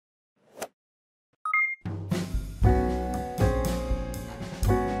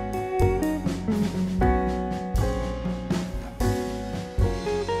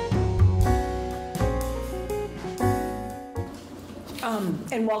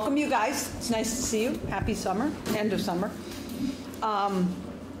And welcome, you guys. It's nice to see you. Happy summer, end of summer.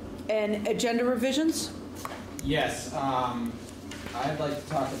 And agenda revisions? Yes, I'd like to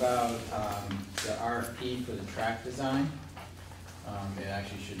talk about the RFP for the track design. It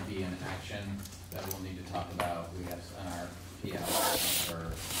actually should be an action that we'll need to talk about. We have an RFP out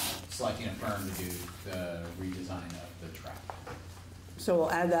for selecting a firm to do the redesign of the track. So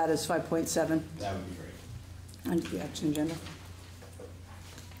we'll add that as 5.7 That would be great. onto the action agenda.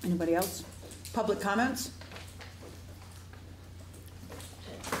 Anybody else? Public comments?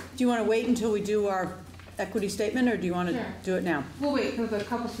 Do you want to wait until we do our equity statement, or do you want to do it now? We'll wait, because a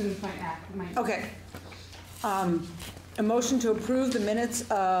couple students might act. Okay. A motion to approve the minutes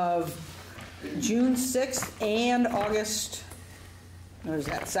of June 6th and August, what is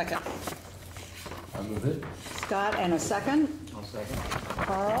that, 2nd? I'll move it. Scott, and a second. I'll second.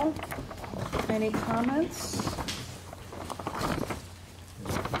 Carl, any comments?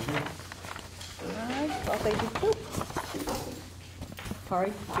 I thought they did too. Kari,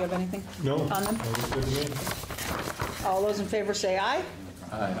 do you have anything No, on them? that was good to me. All those in favor say aye.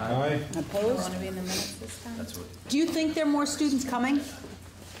 Aye. Opposed? Want to be in the minutes this time? That's what. Do you think there are more students coming?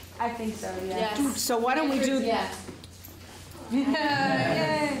 I think so, yeah. Yes. So why don't we do Yes.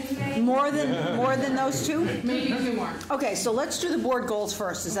 more than those two? Maybe 2 more. Okay, so let's do the board goals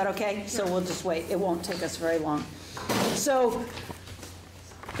first. Is that okay? So we'll just wait. It won't take us very long. So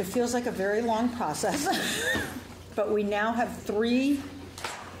it feels like a very long process, but we now have 3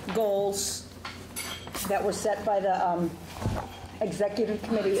 goals that were set by the executive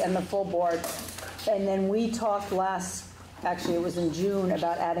committee and the full board. And then we talked actually it was in June,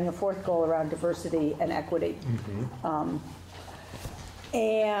 about adding a 4th goal around diversity and equity.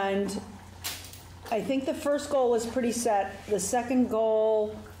 And I think the first goal was pretty set. The second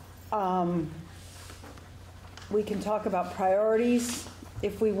goal, we can talk about priorities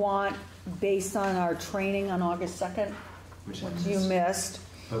if we want, based on our training on August 2nd, which you missed.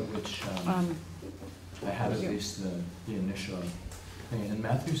 But which, I had at least the initial thing. And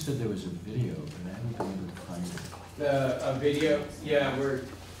Matthew said there was a video, but I haven't been able to find it. A video, yeah,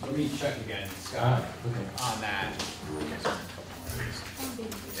 let me check again, Scott, Okay. on that.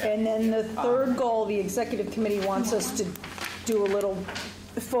 And then the third goal, the executive committee wants us to do a little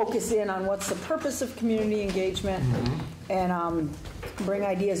focus in on what's the purpose of community engagement, and bring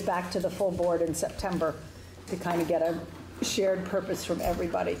ideas back to the full board in September to kind of get a shared purpose from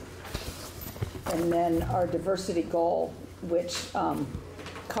everybody. And then our diversity goal, which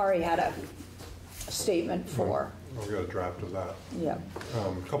Kari had a statement for. We got a draft of that. Yeah.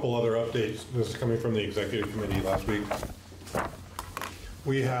 A couple other updates. This is coming from the executive committee last week.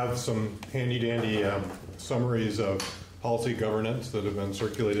 We have some handy-dandy summaries of policy governance that have been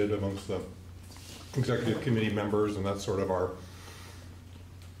circulated amongst the executive committee members, and that's sort of our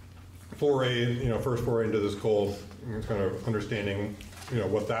foray, first foray into this goal, kind of understanding,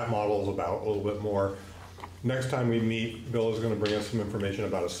 what that model is about a little bit more. Next time we meet, Bill is going to bring us some information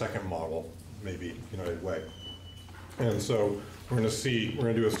about a second model, maybe United Way. And so we're going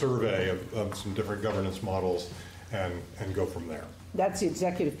to do a survey of some different governance models and go from there. That's the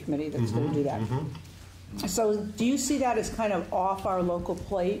executive committee that's going to do that. So do you see that as kind of off our local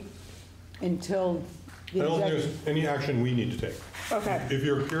plate until the I don't think there's any action we need to take. Okay. If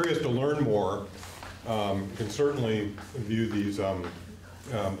you're curious to learn more, you can certainly view these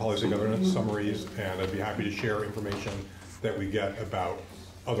policy governance summaries, and I'd be happy to share information that we get about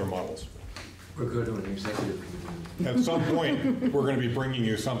other models. We're going to an executive committee. At some point, we're going to be bringing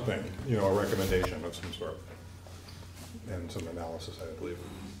you something, a recommendation of some sort, and some analysis, I believe.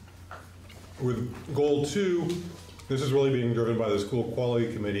 With goal 2, this is really being driven by the school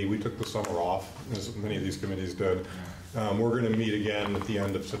quality committee. We took the summer off, as many of these committees did. We're going to meet again at the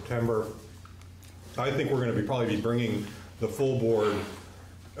end of September. I think we're going to probably be bringing the full board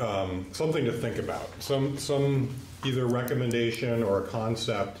something to think about, some either recommendation or a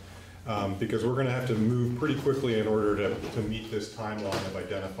concept, because we're going to have to move pretty quickly in order to meet this timeline of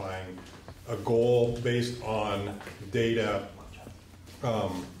identifying a goal based on data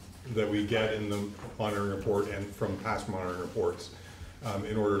that we get in the monitoring report and from past monitoring reports,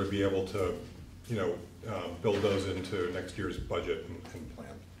 in order to be able to, build those into next year's budget and plan.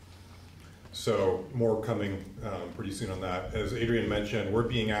 So more coming pretty soon on that. As Adrian mentioned, we're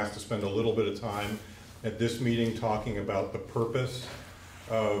being asked to spend a little bit of time at this meeting talking about the purpose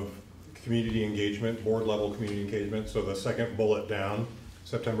of community engagement, board level community engagement. So the second bullet down,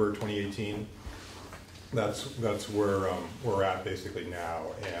 September 2018, that's where we're at basically now.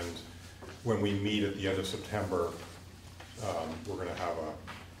 And when we meet at the end of September, we're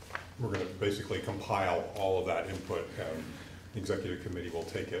going to basically compile all of that input and the executive committee will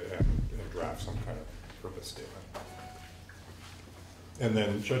take it and draft some kind of purpose statement. And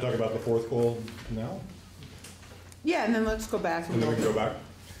then, should I talk about the fourth goal now? Yeah, and then let's go back. And then we can go back?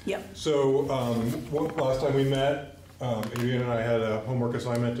 Yep. So, last time we met, Adrian and I had a homework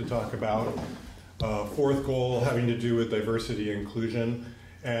assignment to talk about fourth goal having to do with diversity and inclusion.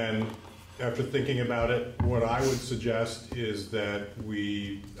 And after thinking about it, what I would suggest is that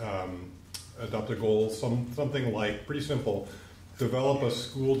we adopt a goal, something like, pretty simple, develop a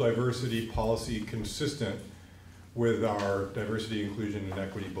school diversity policy consistent with our diversity, inclusion, and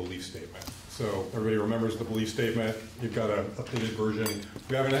equity belief statement. So everybody remembers the belief statement. You've got an updated version.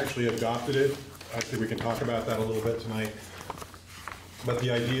 We haven't actually adopted it. Actually, we can talk about that a little bit tonight. But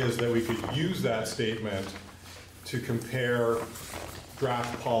the idea is that we could use that statement to compare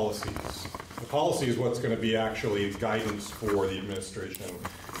draft policies. The policy is what's going to be actually guidance for the administration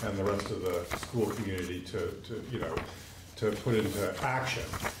and the rest of the school community to put into action.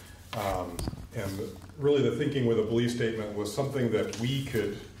 And really the thinking with a belief statement was something that we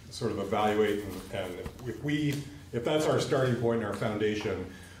could sort of evaluate, and if that's our starting point and our foundation,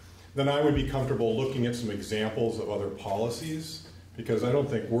 then I would be comfortable looking at some examples of other policies, because I don't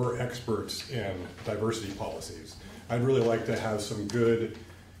think we're experts in diversity policies. I'd really like to have some good,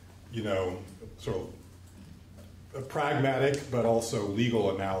 sort of a pragmatic but also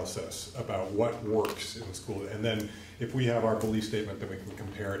legal analysis about what works in the school. And then if we have our belief statement, then we can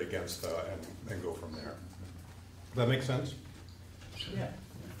compare it against and go from there. Does that make sense? Yeah.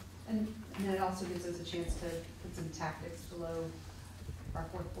 And that also gives us a chance to put some tactics below our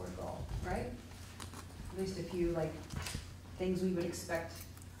fourth board goal, right? At least a few things we would expect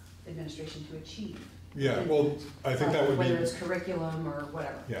administration to achieve. Yeah, well, I think that would be... Whether it's curriculum or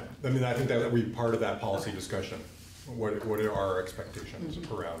whatever. Yeah, I mean, I think that would be part of that policy discussion. What are our expectations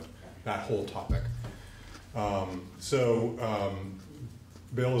around that whole topic? Bill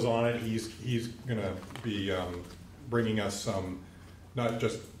is on it. He's going to be bringing us some, not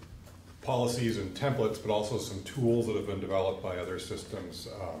just policies and templates, but also some tools that have been developed by other systems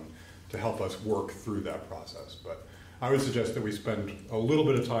to help us work through that process. But I would suggest that we spend a little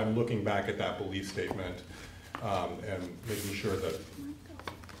bit of time looking back at that belief statement and making sure that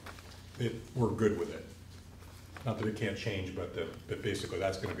we're good with it. Not that it can't change, but that basically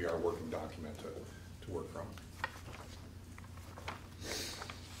that's going to be our working document to work from.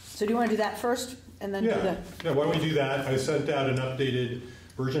 So do you want to do that first, and then do the... Yeah, why don't we do that? I sent out an updated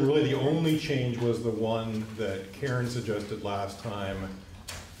version. Really, the only change was the one that Karen suggested last time.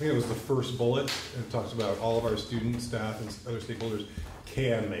 I think it was the first bullet. It talks about all of our students, staff, and other stakeholders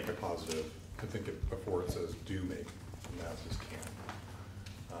can make a positive. I think before it says do make, and now it says can.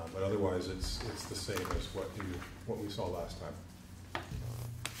 But otherwise, it's the same as what we saw last time.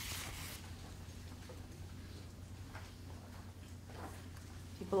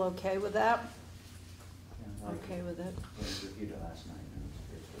 People okay with that? Yeah, I like Okay with it? I reviewed it last night, and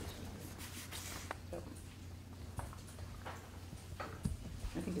it was Yep.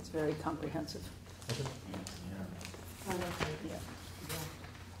 I think it's very comprehensive. Okay. yeah. Yeah.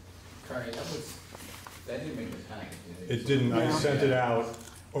 Kari, that didn't make the packet, did it? It didn't. I No. sent it out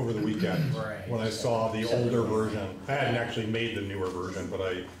over the weekend Right. when I saw the older version. I hadn't actually made the newer version, but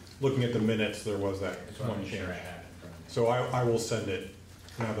looking at the minutes, there was that Just want to one make change. sure I have it in front of me. So I will send it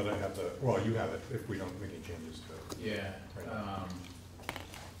now that I have you have it if we don't make any changes to it. Yeah,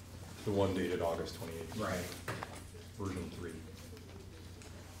 The one dated August 28th. right. Version 3.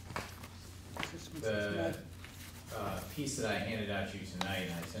 The piece that I handed out to you tonight,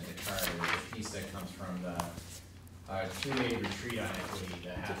 and I sent to Carter, is a piece that comes from the two-day retreat on equity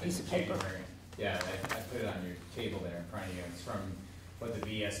that happened piece in of paper. January. Yeah, I put it on your table there in front of you. It's from what the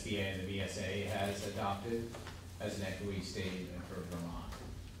VSBA and the VSA has adopted as an equity statement for Vermont.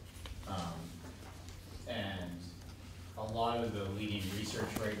 And a lot of the leading research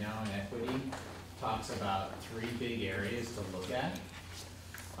right now in equity talks about 3 big areas to look at.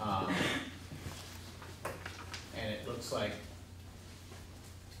 And it looks like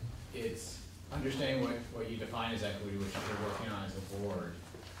it's understanding what you define as equity, which we're working on as a board,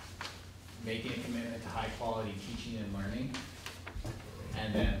 making a commitment to high quality teaching and learning,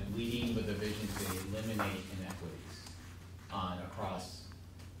 and then leading with a vision to eliminate inequities across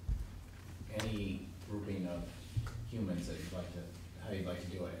any grouping of humans that how you'd like to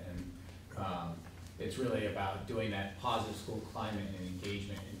do it. And it's really about doing that positive school climate and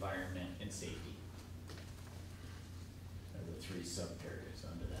engagement, environment, and safety. Are the 3 sub-areas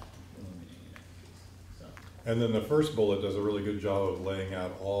under that, eliminating inequities. So. And then the first bullet does a really good job of laying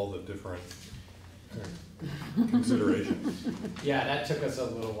out all the different considerations. Yeah, that took us a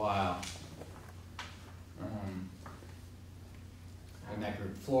little while. and that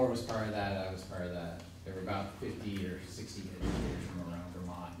group, Floor was part of that, I was part of that. There were about 50 or 60 educators from around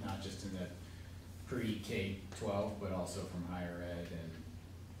Vermont, not just in the pre-K-12, but also from higher ed and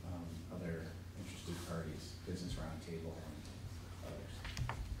other interested parties, Business Roundtable and others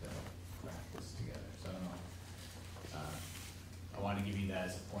that help practice together. So I don't know. I want to give you that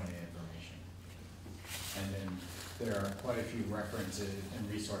as a point of information. And then there are quite a few references and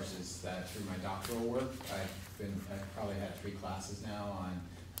resources that through my doctoral work, I've probably had 3 classes now on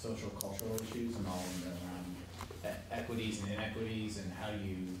social cultural issues and all of them around equities and inequities and how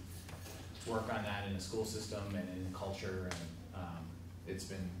you work on that in the school system and in culture. And it's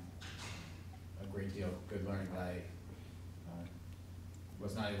been a great deal of good learning, but I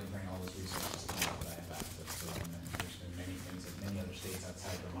was not able to bring all those resources tonight, but I have access to them. And there's been many things that many other states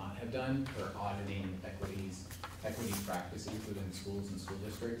outside Vermont have done for auditing equity practices within schools and school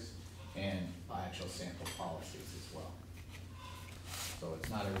districts, and actual sample policies as well. So it's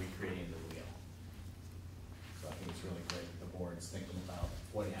not a recreating the wheel. So I think it's really great that the board's thinking about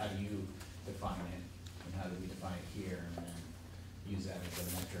how do you define it, and how do we define it here, and then use that as a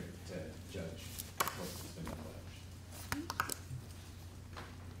metric to judge what's been pledged.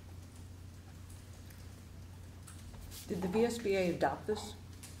 Did the VSBA adopt this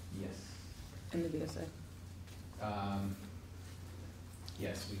Yes. in the VSA?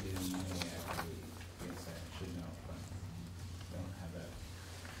 Yes, we did. Actually, yes, I should know, but I don't have that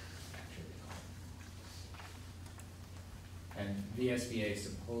actually. And VSBA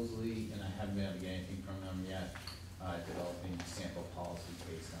supposedly, and I haven't been able to get anything from them yet, developing sample policy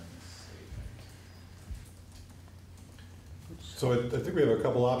based on this statement. So I think we have a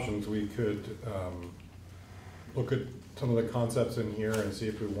couple options. We could look at some of the concepts in here and see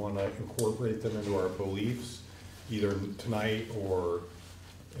if we want to incorporate them into our beliefs, either tonight or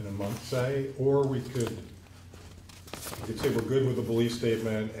in a month, say, or we could say we're good with the belief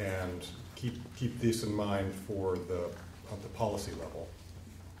statement and keep this in mind for the policy level.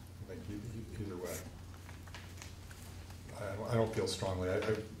 I think either way. I don't feel strongly. I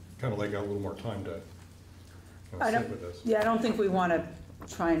kind of like a little more time to sit with this. Yeah, I don't think we want to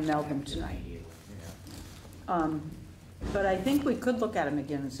try and meld them tonight. But I think we could look at them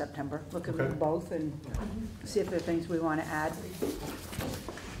again in September, look at them both and see if there are things we want to add.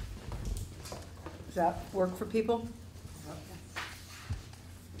 Does that work for people?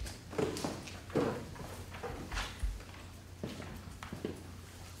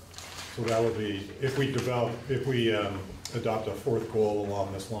 So that would be, if we adopt a 4th goal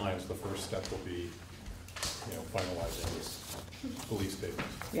along this lines, the first step will be, finalizing this belief statement.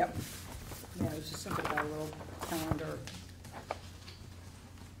 Yep. Yeah, I was just thinking about a little calendar.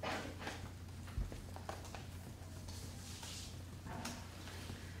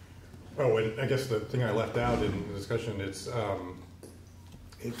 Oh, and I guess the thing I left out in the discussion, it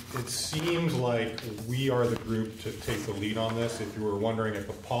seems like we are the group to take the lead on this. If you were wondering if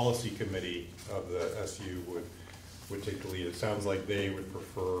the policy committee of the SU would take the lead, it sounds like they would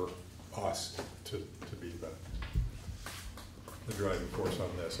prefer us to be the driving force on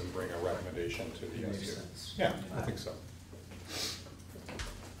this and bring a recommendation to the Makes SU. sense. Yeah, I think so.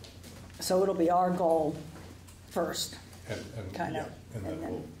 So it'll be our goal first, And kind of, and then and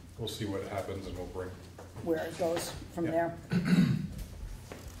then we'll see what happens and we'll bring. where it goes from Yeah. there.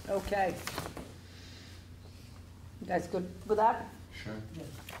 Okay. You guys good with that? Sure.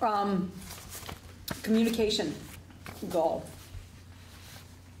 Communication goal.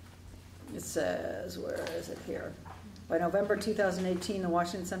 It says, where is it here? By November 2018, the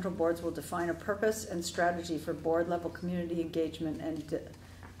Washington Central Boards will define a purpose and strategy for board-level community engagement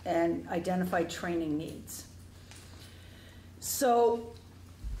and identify training needs. So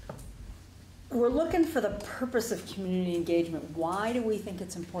we're looking for the purpose of community engagement. Why do we think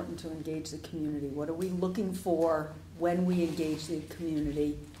it's important to engage the community? What are we looking for when we engage the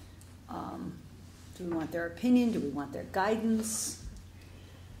community? Do we want their opinion? Do we want their guidance?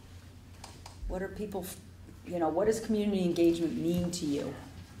 What are people, what does community engagement mean to you?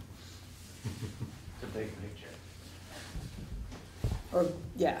 It's a big picture. Or,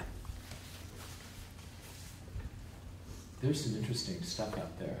 yeah. There's some interesting stuff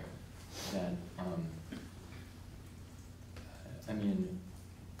out there that,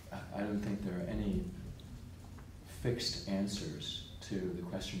 I don't think there are any fixed answers to the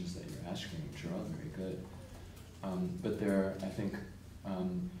questions that you're asking, which are all very good. But there are, I think,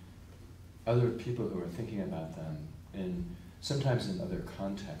 other people who are thinking about them sometimes in other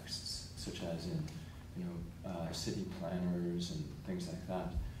contexts, such as in, city planners and things like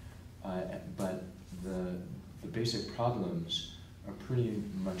that. But the basic problems are pretty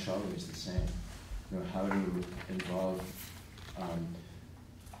much always the same. How to involve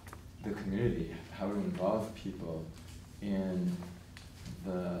the community, how to involve people in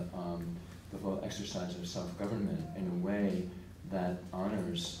the whole exercise of self-government in a way that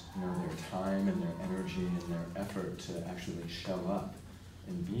honors, you know, their time and their energy and their effort to actually show up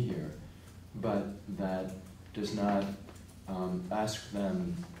and be here, but that does not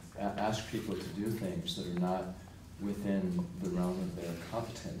ask people to do things that are not within the realm of their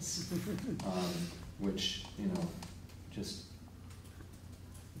competence, which, you know, just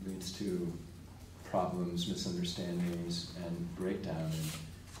leads to problems, misunderstandings, and breakdown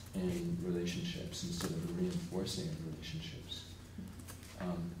in relationships instead of reinforcing of relationships.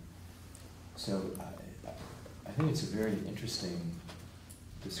 So I think it's a very interesting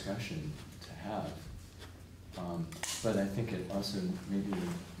discussion to have. But I think it also maybe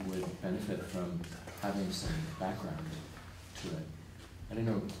would benefit from having some background to it. I don't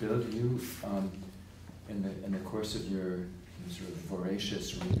know, Bill, do you, in the course of your sort of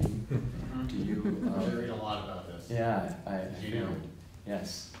voracious reading, do you? I read a lot about this. Yeah, I You do?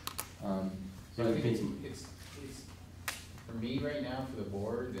 yes. So I think it's, for me right now, for the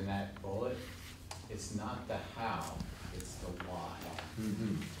board, in that bullet, it's not the how, it's the why.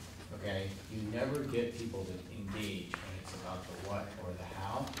 Mm-hmm. Okay, you never get people to engage when it's about the what or the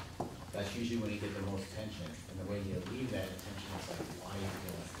how. That's usually when you get the most attention, and the way you leave that attention is like, why are you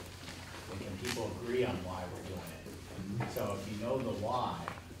doing it? And can people agree on why we're doing it? So if you know the why,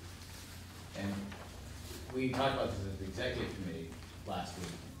 and we talked about this at the executive committee last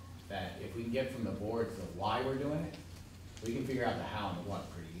week, that if we can get from the board to the why we're doing it, we can figure out the how and the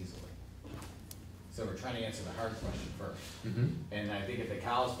what pretty easily. So we're trying to answer the hard question first. Mm-hmm. And I think at the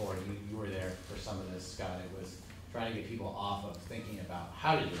Cows Board, you were there for some of this, Scott, it was trying to get people off of thinking about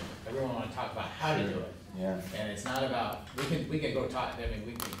how to do it. Everyone wants to talk about how to do it. Yeah. And it's not about, we can go talk, I mean,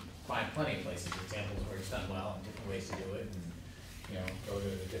 we can find plenty of places, examples where it's done well and different ways to do it, and, you know, go to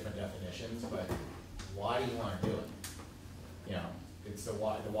the different definitions, but why do you want to do it? You know, it's the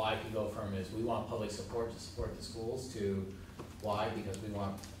why can go from is we want public support to support the schools to why, because we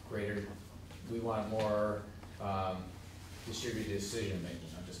want more distributed decision making.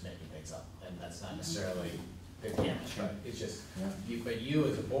 I'm just making things up, and that's not necessarily the camera, but it's just, but you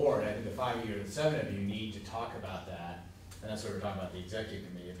as a board, I think the 5 of you or the 7 of you need to talk about that, and that's what we're talking about the executive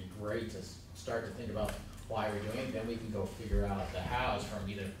committee. It'd be great to start to think about why we're doing it, then we can go figure out the hows from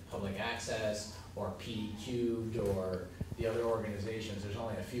either public access or PD Cubed or the other organizations. There's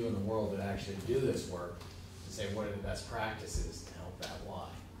only a few in the world that actually do this work to say what are the best practices to help that why.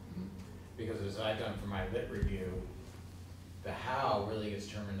 Because as I've done for my lit review, the how really is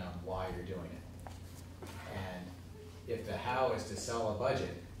determined on why you're doing it. And if the how is to sell a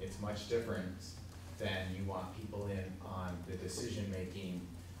budget, it's much different than you want people in on the decision making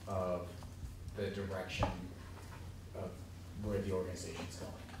of the direction of where the organization's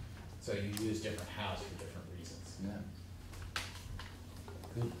going. So you use different hows for different reasons. Yeah.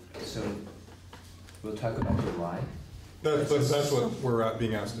 Good. So we'll talk about the why. That's what we're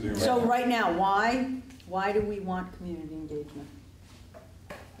being asked to do. So right now, why do we want community engagement?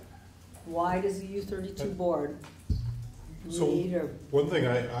 Why does the U-32 board need or? One thing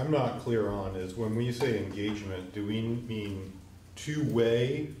I'm not clear on is when we say engagement, do we mean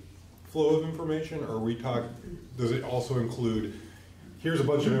two-way flow of information, or does it also include, here's a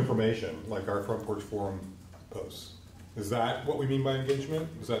bunch of information, like our Front Porch Forum posts? Is that what we mean by engagement?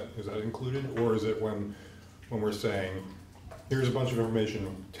 Is that included, or is it when we're saying, here's a bunch of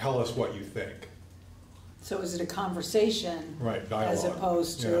information, tell us what you think? So is it a conversation? Right, dialogue. As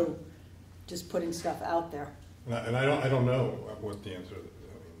opposed to just putting stuff out there? And I don't know what the answer is.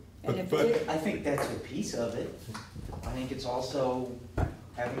 And if But it- I think that's a piece of it. I think it's also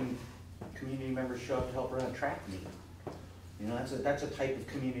having community members show up to help run a track meeting. You know, that's a type of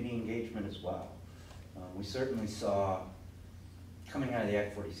community engagement as well. We certainly saw, coming out of the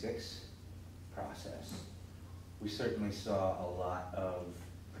Act 46 process, we certainly saw a lot of,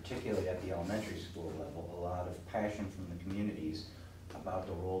 particularly at the elementary school level, a lot of passion from the communities about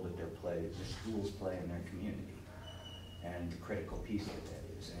the role that the schools play in their community, and the critical piece of that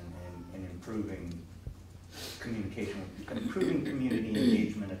is, and improving communication, improving community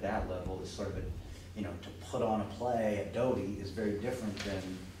engagement at that level is sort of a, you know, to put on a play at Doty is very different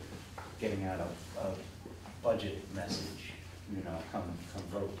than getting out a budget message, you know, come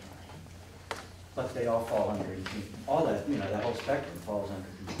vote time. But they all fall under, all that, you know, that whole spectrum falls under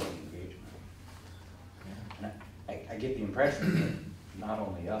community engagement. And I get the impression that not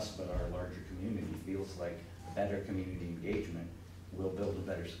only us, but our larger community feels like better community engagement will build a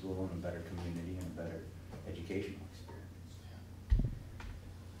better school and a better community and a better educational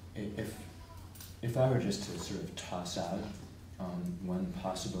experience. If I were just to sort of toss out one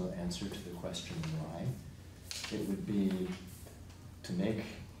possible answer to the question why, it would be to make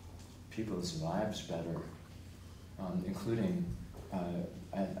people's lives better, including,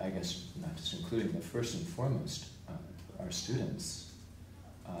 I guess not just including, but first and foremost, our students'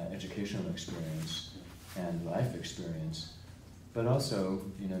 educational experience and life experience, but also,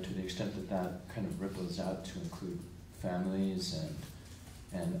 to the extent that that kind of ripples out to include families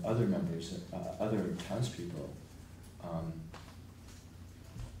and other members, other townspeople,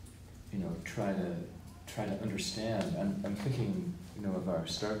 try to understand. I'm thinking, of our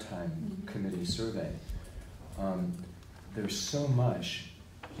start time committee survey. There's so much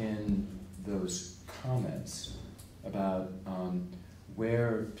in those comments about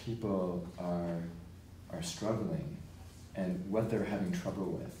where people are struggling and what they're having trouble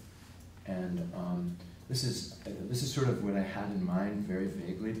with, and this is sort of what I had in mind very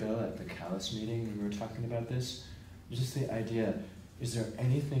vaguely, Bill, at the Callis meeting when we were talking about this. Just the idea: is there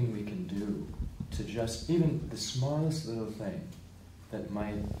anything we can do to just even the smallest little thing that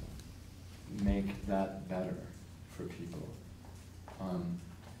might make that better for people?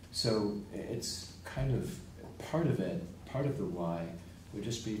 So it's kind of part of it. Part of the why would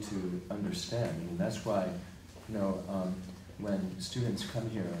just be to understand. I mean, that's why, when students come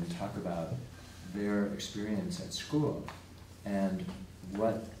here and talk about their experience at school and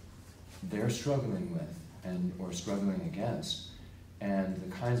what they're struggling with or struggling against, and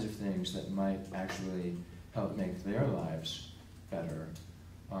the kinds of things that might actually help make their lives better,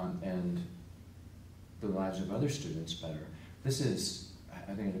 and the lives of other students better. This is,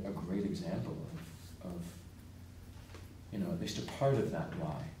 I think, a great example of at least a part of that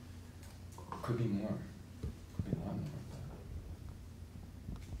why. Could be more. Could be a lot more.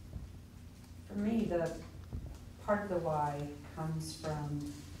 For me, the part of the why comes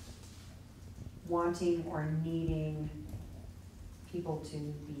from wanting or needing people to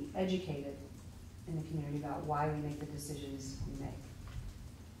be educated in the community about why we make the decisions we make.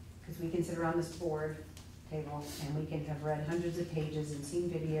 Because we can sit around this board table and we can have read hundreds of pages and seen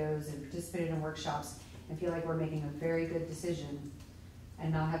videos and participated in workshops and feel like we're making a very good decision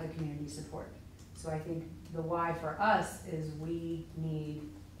and not have the community support. So I think the why for us is we need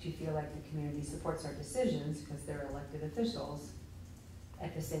to feel like the community supports our decisions because they're elected officials.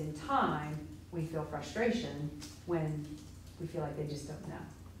 At the same time, we feel frustration when we feel like they just don't know.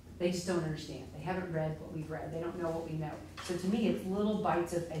 They just don't understand. They haven't read what we've read. They don't know what we know. So to me, it's little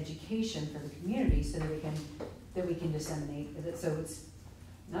bites of education for the community so that we can disseminate it. So it's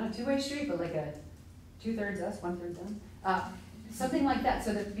not a two-way street, but like a 2/3 us, 1/3 them. Something like that,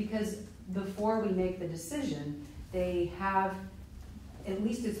 so that because before we make the decision, they have, at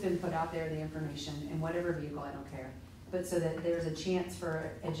least it's been put out there, the information, in whatever vehicle, I don't care. But so that there's a chance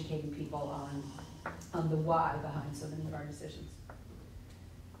for educating people on the why behind so many of our decisions.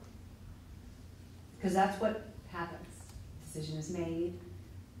 Because that's what happens. Decision is made,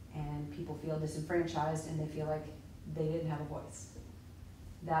 and people feel disenfranchised, and they feel like they didn't have a voice.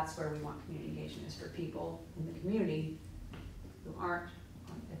 That's where we want community engagement, is for people in the community who aren't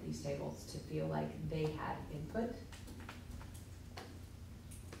at these tables to feel like they had input.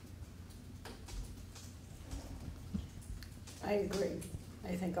 I agree.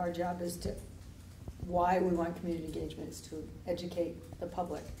 I think our job is why we want community engagement is to educate the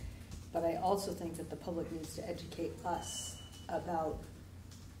public. But I also think that the public needs to educate us about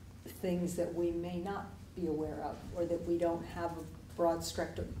things that we may not be aware of or that we don't have a broad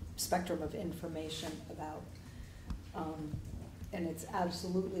spectrum of information about. And it's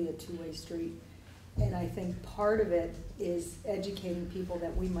absolutely a two-way street. And I think part of it is educating people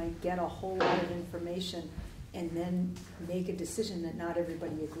that we might get a whole lot of information and then make a decision that not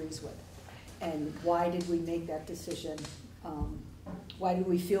everybody agrees with. And why did we make that decision? Why did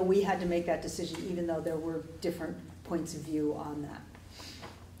we feel we had to make that decision even though there were different points of view on that?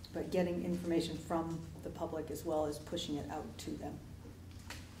 But getting information from the public as well as pushing it out to them.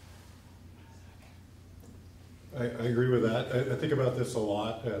 I agree with that. I think about this a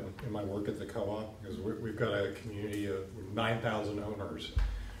lot in my work at the co-op, because we've got a community of 9,000 owners,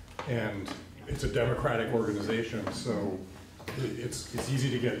 and it's a democratic organization, so it's easy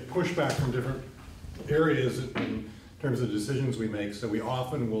to get pushback from different areas in terms of the decisions we make. So we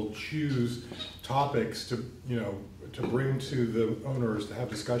often will choose topics to bring to the owners to have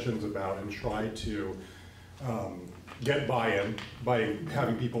discussions about and try to get buy-in by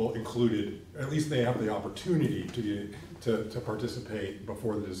having people included. At least they have the opportunity to participate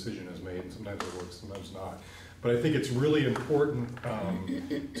before the decision is made. And sometimes it works, sometimes not. But I think it's really important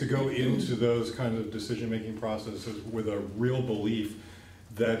to go into those kinds of decision-making processes with a real belief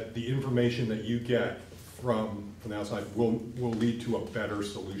that the information that you get from the outside will lead to a better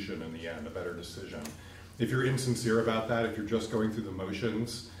solution in the end, a better decision. If you're insincere about that, if you're just going through the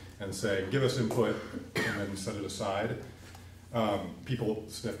motions and saying, give us input and then set it aside, people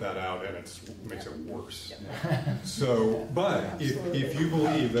sniff that out and it makes it worse. So, but if you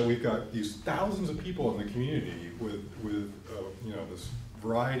believe that we've got these thousands of people in the community with you know, this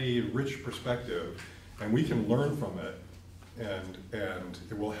variety, rich perspective, and we can learn from it, and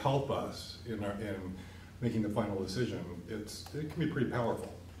it will help us in making the final decision, it can be pretty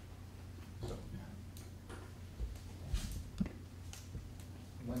powerful. So.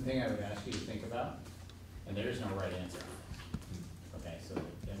 One thing I would ask you to think about, and there is no right answer. Okay, so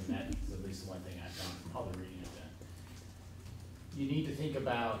and that's at least the one thing I found from all the reading I've done. You need to think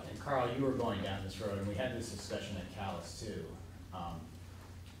about, and Carl, you were going down this road, and we had this discussion at Callis too.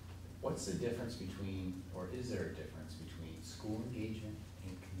 What's the difference between, or is there a difference between school engagement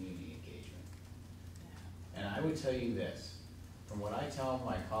and community engagement? And I would tell you this, from what I tell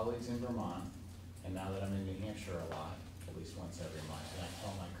my colleagues in Vermont, and now that I'm in New Hampshire a lot, at least once every month, and I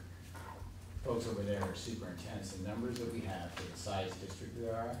tell my folks over there are superintendents, the numbers that we have for the size district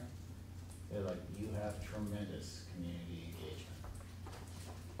there are, they're like, you have tremendous community engagement.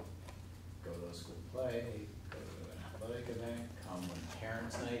 Go to a school play, go to an athletic event, come when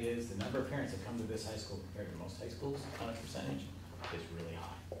parents' night is. The number of parents that come to this high school compared to most high schools on a percentage is really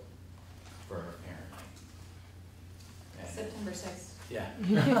high for a parent night. And September 6th. yeah.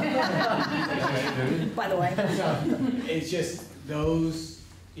 By the way. So, it's just those,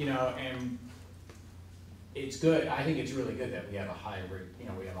 you know, and it's good. I think it's really good that we have a high, you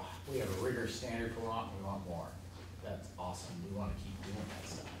know, we have a rigorous standard for what we want more. That's awesome. We want to keep doing that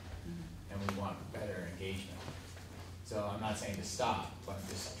stuff, and we want better engagement. So I'm not saying to stop, but I'm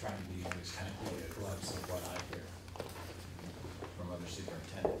just trying to be just kind of give you a glimpse of what I hear from other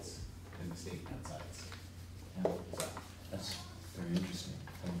superintendents in the state and outside the state. Yeah, So. that's very interesting.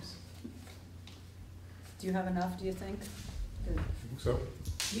 Thanks. Do you have enough, do you think? I think so.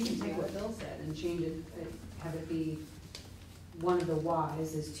 You can take what Bill said and change it, have it be, one of the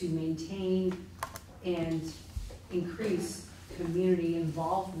whys is to maintain and increase community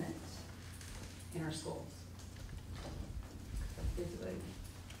involvement in our schools. Basically,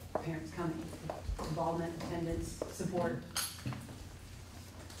 parents coming, involvement, attendance, support.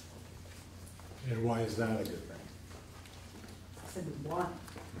 And why is that a good thing? I said why.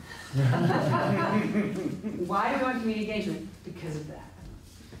 Why do we want community engagement? Because of that.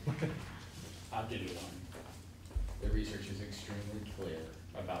 I'll give you one. The research is extremely clear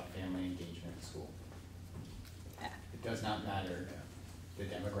about family engagement in school. It does not matter the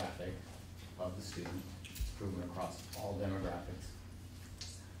demographic of the student. It's proven across all demographics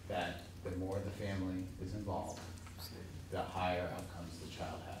that the more the family is involved, the higher outcomes the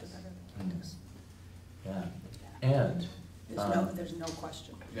child has. Yeah, and There's no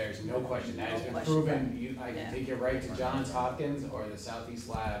question. There's no question. That has No been question. proven. I Yeah. can take you right to Johns Hopkins or the Southeast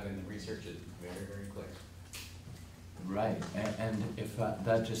Lab, and the research is very, very clear. right, and if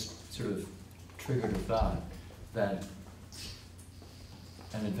that just sort of triggered a thought that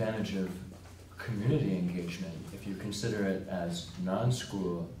an advantage of community engagement, if you consider it as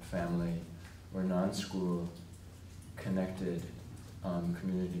non-school family or non-school connected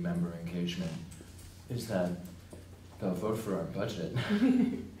community member engagement, is that they'll vote for our budget,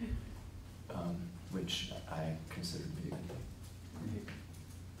 which I consider to be a good thing.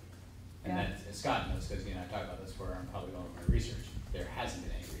 And Yeah. that, Scott knows, because I talk about this where I'm probably going with my research. There hasn't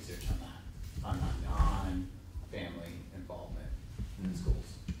been any research on that, on the non-family involvement in schools.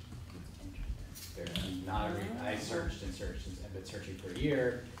 There's not I searched and searched and I've been searching for a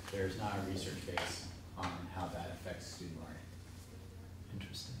year. There's not a research base on how that affects student learning.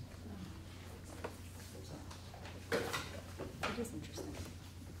 Interesting. So, It is interesting.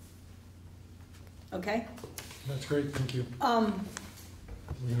 Okay. That's great, thank you.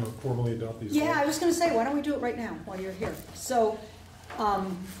 We're going to formally adopt these. Yeah, I goals. was gonna say, why don't we do it right now while you're here? So,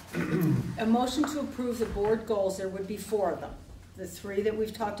 a motion to approve the board goals, there would be 4 of them. The 3 that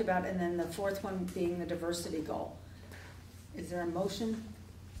we've talked about, and then the 4th one being the diversity goal. Is there a motion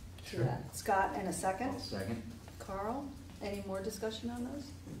to Sure. that? Scott, and a second? Second. Carl, any more discussion on those?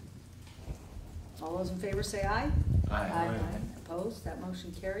 All those in favor say aye. Aye. Opposed? That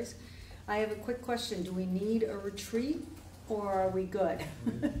motion carries. I have a quick question. Do we need a retreat, or are we good?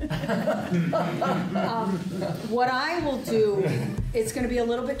 What I will do, it's gonna be a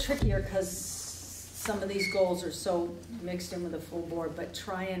little bit trickier, because some of these goals are so mixed in with the full board, but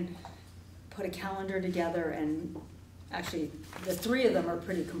try and put a calendar together, and actually, the 3 of them are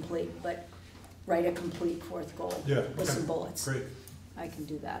pretty complete, but write a complete 4th goal Yeah, with okay. some bullets. Great. I can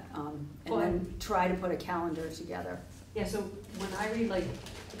do that. And Well, then try to put a calendar together. Yeah, so when I read like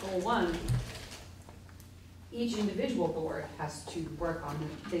goal 1, each individual board has to work on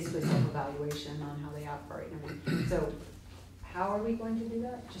basically self-evaluation on how they operate and everything. So how are we going to do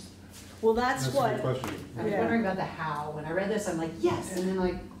that? Just, Well, that's That's a good what, question. I was Yeah. wondering about the how. When I read this, I'm like, yes, and then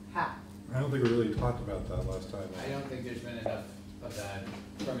like, how? I don't think we really talked about that last time. I don't think there's been enough of that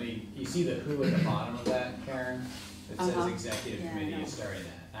from the, you see the who at the bottom of that, Karen? It Uh-huh. says executive Yeah, I committee know. is starting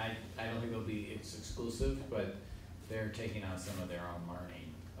that. I don't think it'll be, it's exclusive, but they're taking on some of their own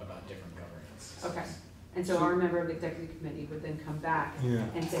learning about different governance. Okay. And so our member of the executive committee would then come back Yeah.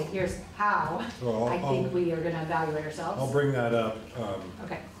 and say, here's how So I think we are gonna evaluate ourselves. I'll bring that up.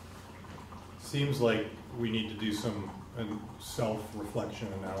 Okay, Seems like we need to do some self-reflection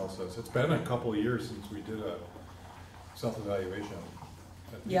analysis. It's been a couple of years since we did a self-evaluation.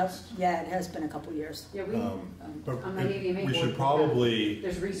 at yep, least. yeah, it has been a couple years. yeah, we, But on the AVMA we board, should probably,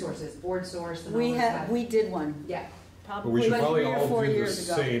 there's resources, board source and all We this had, stuff. we did one, Yeah, but we should probably probably 3 or all 4 do the years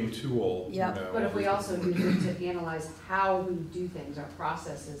ago. same tool. you Yep. know, but if we also use it to analyze how we do things, our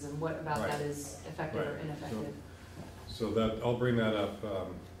processes, and what about Right. that is effective or Right. ineffective. So that, I'll bring that up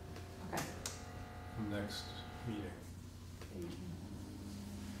Okay. next meeting.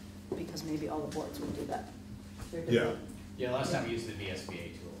 because maybe all the boards would do that. They're Yeah. different. Yeah, last time we used the VSBA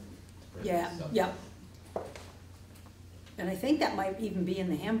tool. for Yeah, this, so. yeah. And I think that might even be in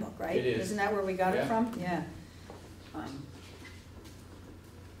the handbook, right? It is. Isn't that where we got it Yeah. from? Yeah.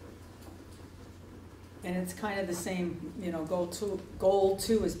 And it's kind of the same, you know, goal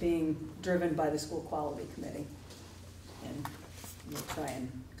two is being driven by the school quality committee. And we'll try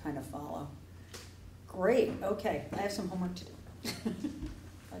and kind of follow. Great, okay, I have some homework to do.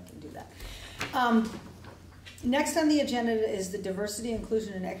 I can do that. Next on the agenda is the diversity,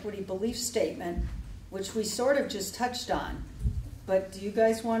 inclusion, and equity belief statement, which we sort of just touched on. But do you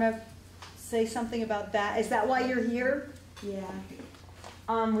guys want to say something about that? Is that why you're here? Yeah.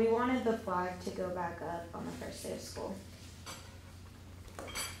 We wanted the flag to go back up on the first day of school.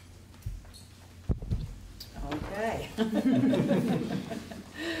 Okay.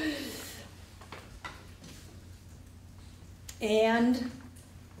 And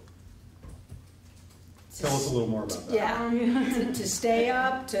Tell us a little more about that. yeah, to stay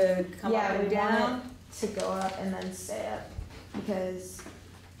up, to come up Yeah, and we down. want it to go up and then stay up because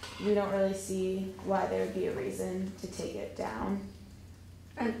we don't really see why there would be a reason to take it down.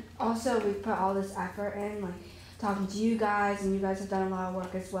 And also, we put all this effort in, like talking to you guys, and you guys have done a lot of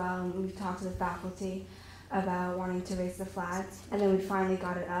work as well. And we've talked to the faculty about wanting to raise the flag, and then we finally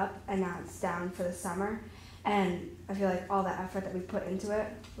got it up, and now it's down for the summer. And I feel like all the effort that we put into it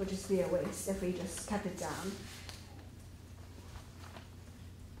would just be a waste if we just kept it down.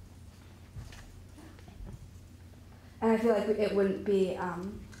 And I feel like it wouldn't be,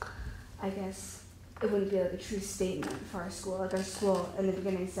 I guess, it wouldn't be like a true statement for our school. Like our school in the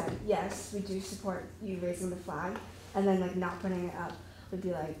beginning said, yes, we do support you raising the flag, and then like not putting it up would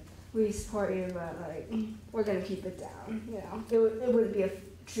be like, we support you, but like we're gonna keep it down. You know, it wouldn't be a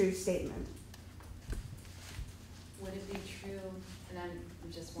true statement. Would it be true, and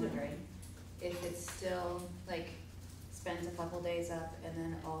I'm just wondering, if it's still, like, spends a couple days up and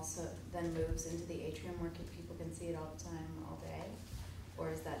then also, then moves into the atrium where people can see it all the time, all day?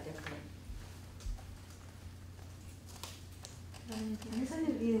 Or is that different? I guess I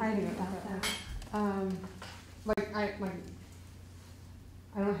didn't even I think didn't about that.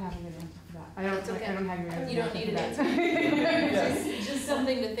 I don't have a good answer for that. I don't, It's okay. I don't have your answer. You don't need an for answer. Just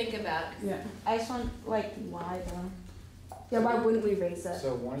something to think about. that. Yeah. I just want, like, why though? Yeah, why wouldn't we raise it?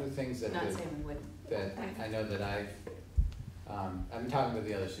 So one of the things that, Not saying we wouldn't. that I know that I've been talking with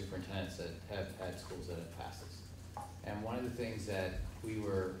the other superintendents that have had schools that have passed this. And one of the things that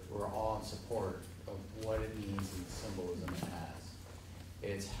we're all in support of what it means and the symbolism it has.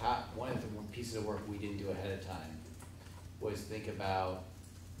 It's how, one of the pieces of work we didn't do ahead of time was think about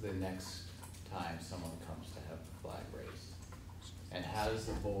the next time someone comes to have the flag raised. And how does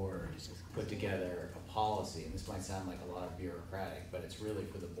the board put together a policy, and this might sound like a lot of bureaucratic, but it's really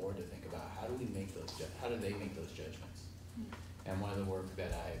for the board to think about, how do we make those, how do they make those judgments? And one of the work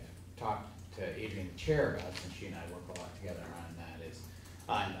that I've talked to Adrian, the chair, about, since she and I work a lot together on that, is,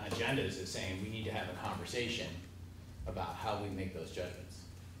 on agendas, is saying we need to have a conversation about how we make those judgments.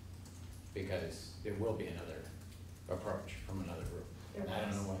 Because there will be another approach from another group. There And I don't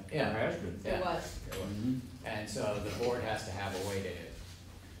was. know what, yeah. There Yeah. was. And so the board has to have a way to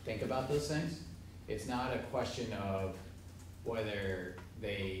think about those things. It's not a question of whether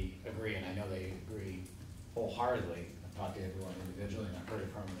they agree, and I know they agree wholeheartedly. I've talked to everyone individually, and I've heard it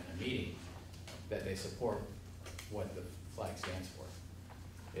from them in a meeting, that they support what the flag stands for.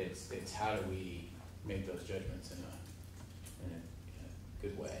 It's how do we make those judgments in a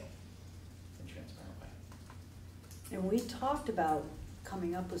good way, and transparent way. And we talked about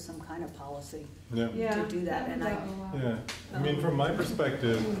coming up with some kind of policy Yeah. to do that, and I, Yeah, I mean, from my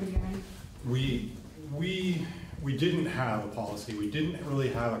perspective, we didn't have a policy, we didn't really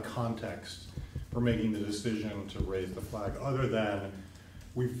have a context for making the decision to raise the flag, other than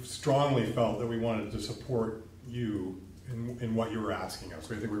we strongly felt that we wanted to support you in what you were asking us.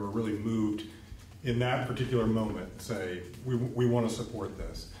 So I think we were really moved in that particular moment, say, we want to support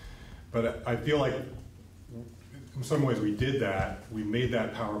this. But I feel like in some ways we did that, we made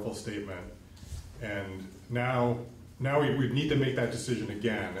that powerful statement, and now we need to make that decision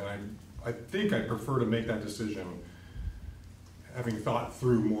again, and I think I prefer to make that decision having thought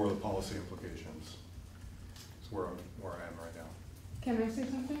through more of the policy implications. That's where I am right now. Can I say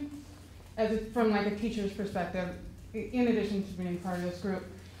something? From like a teacher's perspective, in addition to being part of this group,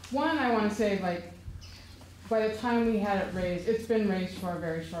 one, I want to say, like, by the time we had it raised, it's been raised for a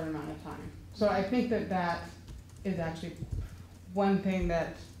very short amount of time. So I think that is actually one thing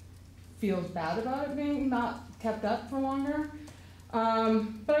that feels bad about it being not kept up for longer.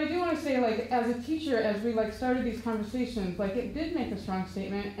 But I do want to say, like, as a teacher, as we like started these conversations, like, it did make a strong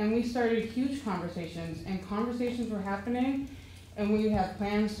statement, and we started huge conversations, and conversations were happening, and we have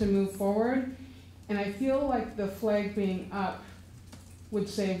plans to move forward. And I feel like the flag being up would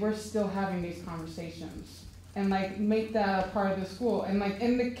say we're still having these conversations, and like make that a part of the school. And like,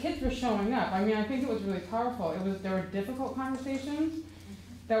 and the kids were showing up. I mean, I think it was really powerful. There were difficult conversations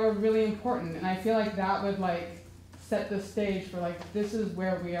that were really important, and I feel like that would like set the stage for like, this is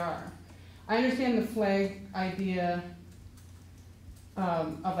where we are. I understand the flag idea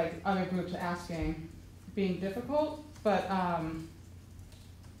of like other groups asking being difficult, but I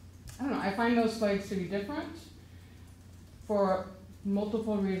don't know, I find those flags to be different for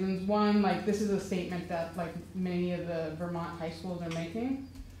multiple reasons. One, like, this is a statement that like many of the Vermont high schools are making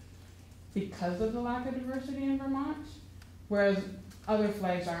because of the lack of diversity in Vermont, whereas other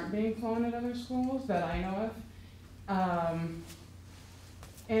flags aren't being flown at other schools that I know of.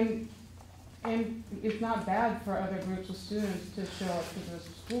 And it's not bad for other groups of students to show up to the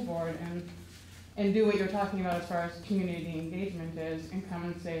school board and do what you're talking about as far as community engagement is, and come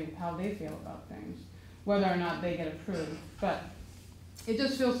and say how they feel about things, whether or not they get approved. But it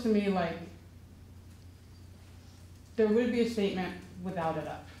just feels to me like there would be a statement without it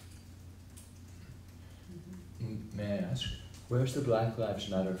up. May I ask, where's the Black Lives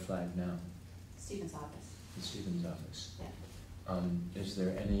Matter flag now? Stephen's office. In Stephen's office. Yeah. Is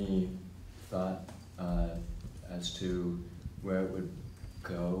there any thought as to where it would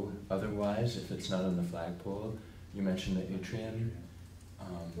go otherwise if it's not on the flagpole? You mentioned the atrium.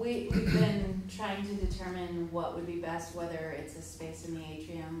 We've been trying to determine what would be best, whether it's a space in the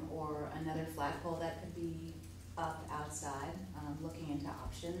atrium or another flagpole that could be up outside, looking into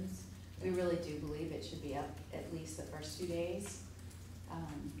options. We really do believe it should be up at least the first 2 days,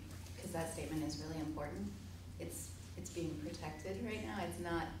 because that statement is really important. It's being protected right now. It's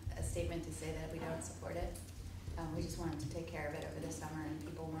not a statement to say that we don't support it. We just wanted to take care of it over the summer, and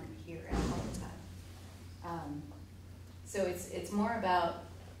people weren't here all the time. So it's more about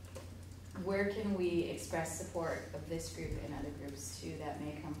where can we express support of this group and other groups too that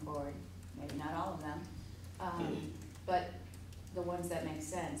may come forward. Maybe not all of them, but the ones that make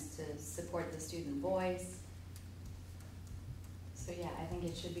sense to support the student voice. So yeah, I think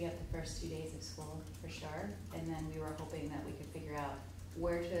it should be up the first 2 days of school for sure. And then we were hoping that we could figure out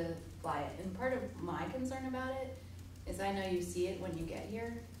where to fly it. And part of my concern about it is I know you see it when you get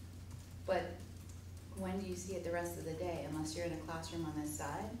here, but when do you see it the rest of the day unless you're in a classroom on this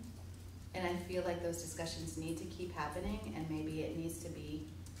side? And I feel like those discussions need to keep happening, and maybe it needs to be,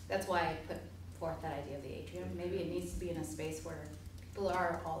 that's why I put forth that idea of the atrium. Maybe it needs to be in a space where people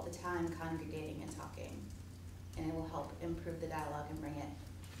are all the time congregating and talking, and it will help improve the dialogue and bring it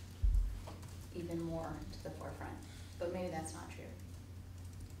even more to the forefront. But maybe that's not true.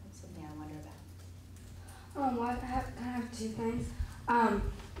 That's something I wonder about. Well, I have two things.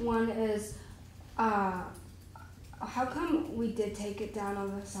 One is, how come we did take it down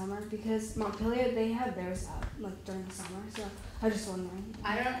over the summer? Because Montpelier, they had theirs up like during the summer, so I was just wondering.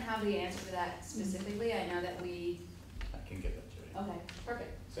 I don't have the answer to that specifically. I know that we. I can get that to you. Okay,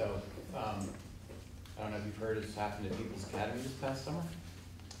 perfect. So, I don't know if you've heard it's happened to People's Academy this past summer,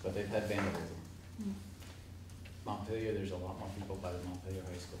 but they've had vandalism. Montpelier, there's a lot more people by the Montpelier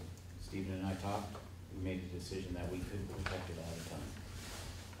High School. Stephen and I talked, we made a decision that we could protect it all the time.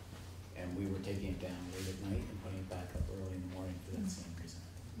 And we were taking it down late at night and putting it back up early in the morning for that same reason.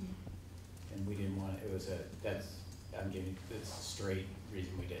 And we didn't want it, that's I'm giving you the straight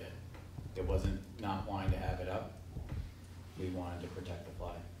reason we did it. It wasn't not wanting to have it up. We wanted to protect the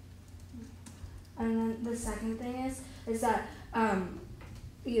flag. And then the second thing is that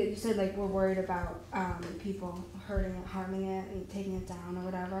you said like we're worried about people hurting it, harming it, and taking it down or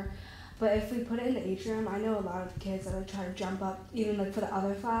whatever. But if we put it in the atrium, I know a lot of kids that like try to jump up, even like for the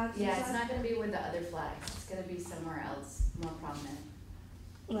other flags. and Yeah, it's stuff. not gonna be with the other flags, it's gonna be somewhere else, more prominent,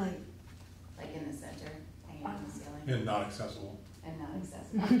 Like, in the center, hanging on the ceiling, And not accessible. and not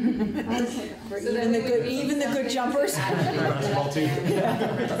accessible. I was like, For So then even the we would good, need even the good something to jumpers. Basketball team.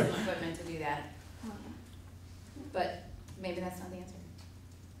 Equipment to do that, but maybe that's not the answer.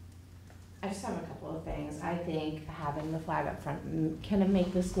 I just have a couple of things. I think having the flag up front can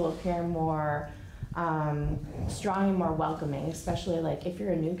make the school appear more strong and more welcoming, especially like if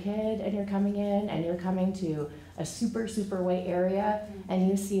you're a new kid and you're coming in and you're coming to a super, super white area and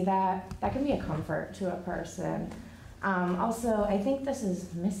you see that, that can be a comfort to a person. Also, I think this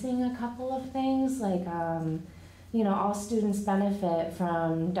is missing a couple of things, like, you know, all students benefit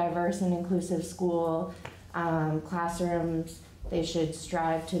from diverse and inclusive school classrooms. They should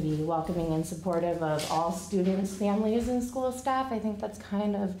strive to be welcoming and supportive of all students, families, and school staff. I think that's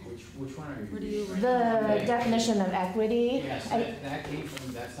kind of Which one are you? What do you- reading? the definition of equity. Yes, that came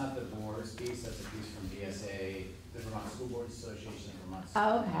from, that's not the board's piece, that's a piece from VSA, the Vermont School Boards Association of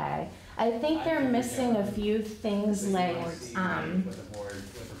Vermont. Okay. I think they're missing a few things like, What the board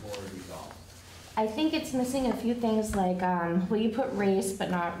resolved. I think it's missing a few things like, well, you put race but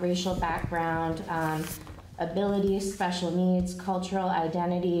not racial background, ability, special needs, cultural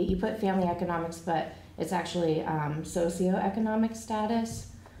identity. You put family economics, but it's actually socioeconomic status,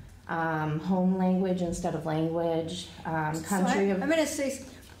 home language instead of language, country So of I'm gonna say,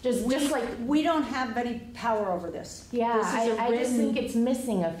 just like we don't have any power over this. yeah. This is a I just think written- it's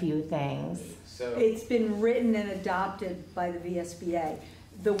missing a few things. So, It's been written and adopted by the VSBA.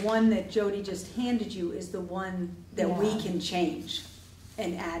 The one that Jody just handed you is the one that we Yeah. can change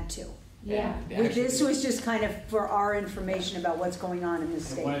and add to. Yeah. This was just kind of for our information about what's going on in the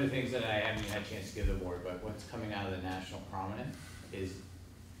and one of state. the things that I haven't had a chance to give the board, but what's coming out of the national prominent is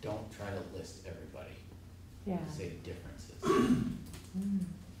don't try to list everybody. Yeah. Say differences.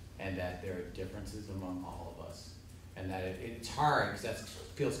 And that there are differences among all of us. And that it's hard, because that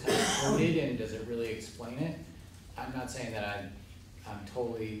feels kind of coded, and does it really explain it? I'm not saying that I'm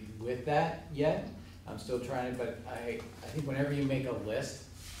totally with that yet. I'm still trying to, but I think whenever you make a list,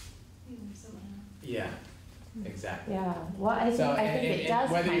 yeah, exactly. Yeah. Well, I think it does.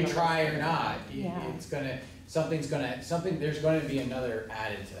 Whether you kind of try or explain not, it. Yeah. it's gonna, there's gonna be another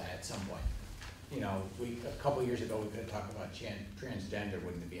added to that at some point. You know, a couple years ago, we could have talked about transgender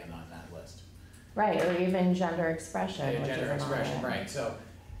wouldn't be on that list. Right, or even gender expression. Yeah, which gender isn't on expression, it. right, so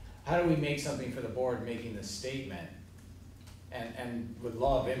how do we make something for the board making this statement, and would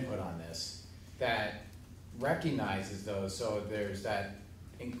love input on this, that recognizes those, so there's that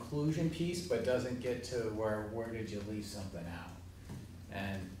inclusion piece, but doesn't get to where did you leave something out?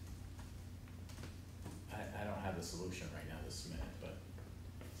 And I don't have the solution right now this minute, but.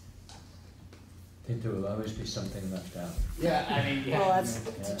 I think there will always be something left out. Yeah, I mean, yeah. Well, that's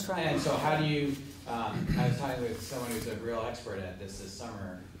to try. And so how do you, I was talking with someone who's a real expert at this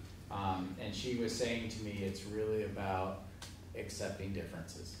summer, and she was saying to me, it's really about accepting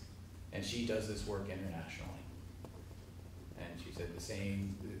differences. And she does this work internationally. And she said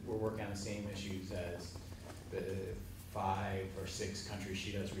we're working on the same issues as the 5 or 6 countries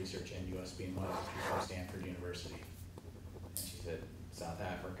she does research in, US being one of them. She's from Stanford University. And she said South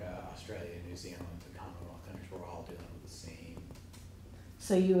Africa, Australia, New Zealand, the Commonwealth countries, we're all dealing with the same.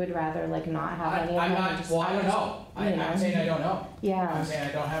 So you would rather like not have any of I'm them? not, just- well, I don't know. I'm saying I don't know. Yeah. I'm saying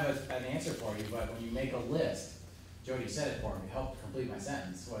I don't have an answer for you, but when you make a list, Jody said it for me, helped complete my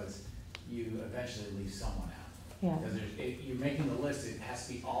sentence, was you eventually leave someone out. Yeah. Because you're making the list, it has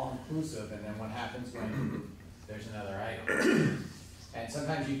to be all inclusive, and then what happens when there's another item? And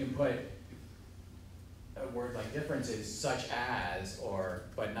sometimes you can put a word like differences, such as, or,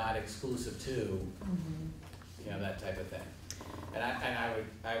 but not exclusive to, you know, that type of thing. And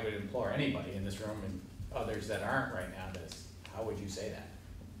I would implore anybody in this room and others that aren't right now, how would you say that?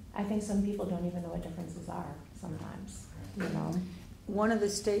 I think some people don't even know what differences are sometimes, you know? One of the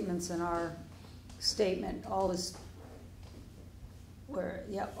statements in our statement, all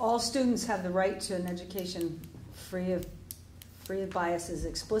students have the right to an education free of biases,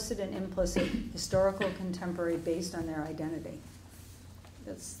 explicit and implicit, historical, contemporary, based on their identity.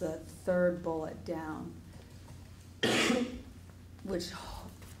 That's the third bullet down, which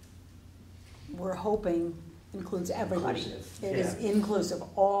we're hoping includes everybody. Inclusive, It is yeah. inclusive,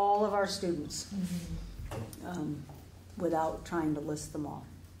 all of our students. without trying to list them all.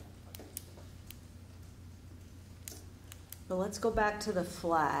 But let's go back to the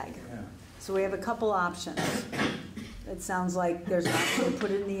flag. Yeah. So we have a couple options. It sounds like there's an option to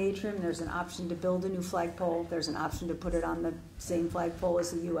put it in the atrium, there's an option to build a new flagpole, there's an option to put it on the same flagpole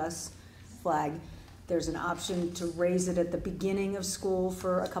as the US flag. There's an option to raise it at the beginning of school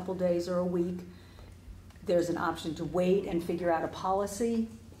for a couple days or a week. There's an option to wait and figure out a policy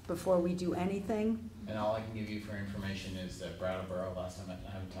before we do anything. And all I can give you for information is that Brattleboro, last time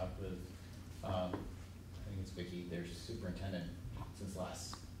I haven't talked with, I think it's Vicki, their superintendent, since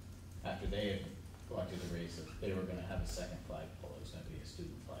after they had elected to raise it, they were gonna have a second flagpole, it was gonna be a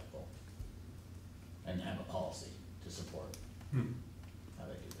student flagpole. And have a policy to support how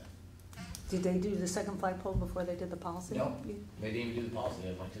they do that. Did they do the second flagpole before they did the policy? No, they didn't even do the policy,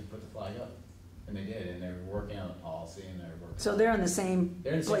 they wanted to put the flag up. And they did, and they were working on the policy, and they were working. So they're in the same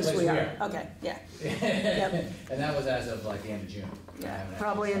They're in the same place place we we are? are. Okay, yeah. And that was as of like the end of June. I Yeah, haven't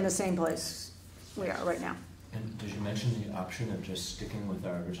probably actually in the started. same place we are right now. And did you mention the option of just sticking with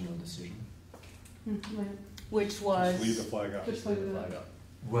our original decision? Which was? Just leave the flag up. Just Just leave the flag up.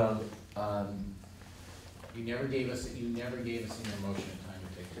 Well, You never gave us in your motion a time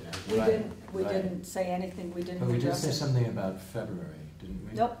to take it down. We Right, didn't, we right. didn't say anything, we didn't but we did address say it. something about February, didn't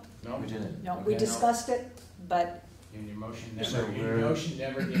we? Nope, No, We didn't? no, we Okay. discussed it, but, in your motion So never, your we're- motion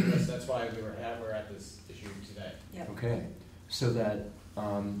never gave us, that's why we're at this issue today. yeah. Okay, so that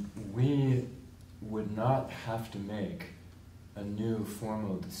we would not have to make a new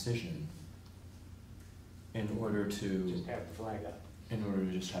formal decision in order to Just have the flag up.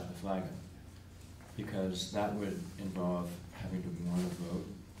 just have the flag up, because that would involve having to warn a vote.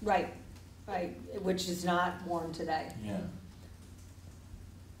 Right, right, which is not warm today. Yeah.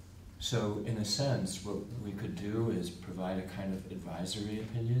 So in a sense, what we could do is provide a kind of advisory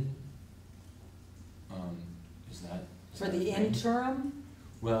opinion. Is that For a the thing? interim,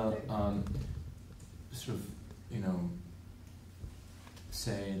 Well, sort of,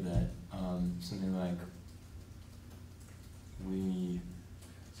 say that something like we.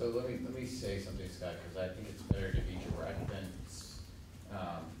 So let me say something, Scott, because I think it's better to be direct than,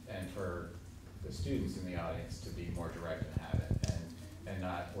 and for the students in the audience to be more direct and have it, and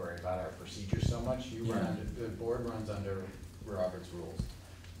not worry about our procedures so much. The board runs under Robert's rules.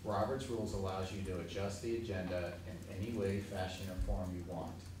 Robert's rules allows you to adjust the agenda in any way, fashion, or form you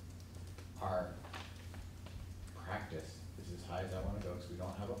want. Our practice is as high as I want to go, because we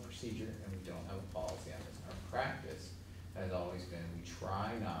don't have a procedure and we don't have a policy on this. Our practice has always been, we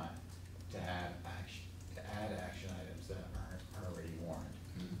try not to add action items that aren't already warned.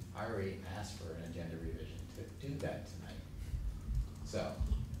 I already asked for an agenda revision to do that tonight. So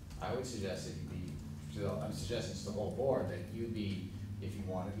I would suggest that I'm suggesting to the whole board that you be, if you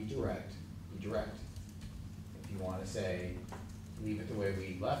want to be direct, be direct. If you want to say, leave it the way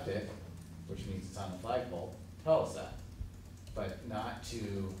we left it, which means it's on the flagpole, tell us that. But not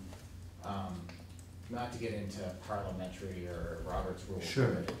to get into parliamentary or Robert's rules.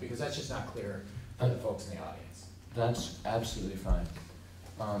 Sure. Because that's just not clear for the folks in the audience. That's absolutely fine.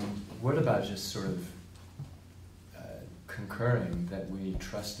 What about just sort of concurring that we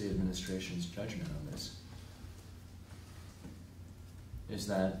trust the administration's judgment on this? Is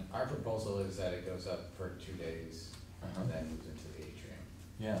that? Our proposal is that it goes up for 2 days and then moves into the atrium.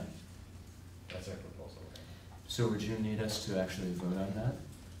 Yeah. That's our proposal right now. So would you need us to actually vote on that,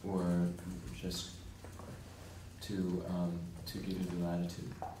 or just to give you the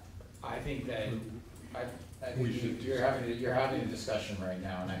latitude? I think that, I We think should- you're having a discussion right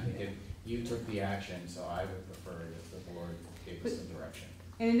now, and I think if you took the action, so I would prefer if the board gave us some direction.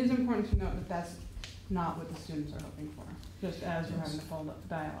 And it is important to note that that's not what the students are hoping for, just as we're having to fold up the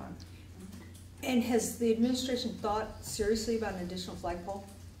dialogue. and has the administration thought seriously about an additional flagpole?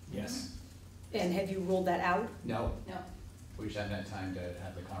 Yes. And have you ruled that out? No. No. We just haven't had time to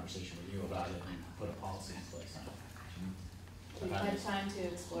have the conversation with you about it and put a policy in place on it. We've had time to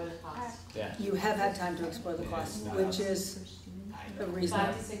explore the cost. Yeah. You have had time to explore the cost, which is a reason,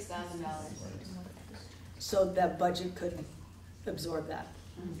 $5,000 to $6,000. so that budget could absorb that.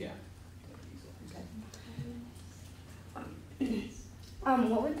 Yeah. Okay.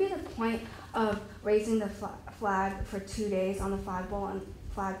 What would be the point of raising the flag for 2 days on the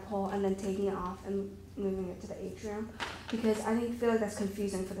flagpole and then taking it off and moving it to the atrium? Because I feel like that's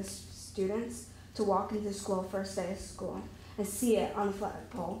confusing for the students to walk into school first day of school and see it on the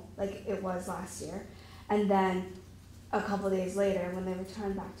flagpole like it was last year, and then a couple days later when they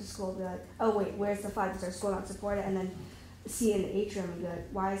return back to school be like, oh wait, where's the flag? Does our school not support it? And then see it in the atrium and be like,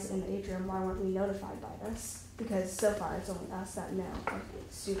 why is it in the atrium? Why weren't we notified by this? Because so far it's only us that know, like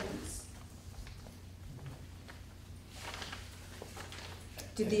students.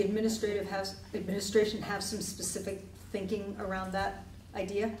 Did the administration have some specific thinking around that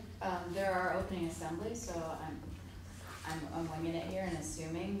idea? There are opening assemblies, so I'm winging it here and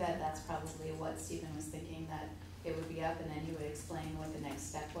assuming that that's probably what Stephen was thinking, that it would be up and then he would explain what the next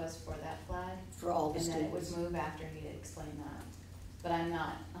step was for that flag. For all the And then it would students? move after he had explained that. But I'm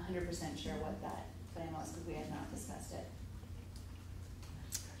not 100% sure what that plan was because we had not discussed it.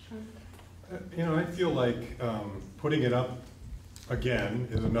 You know, I feel like putting it up again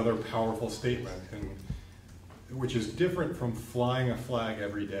is another powerful statement, which is different from flying a flag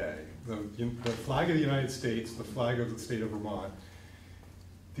every day. The flag of the United States, the flag of the state of Vermont,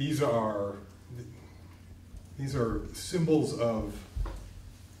 these are symbols of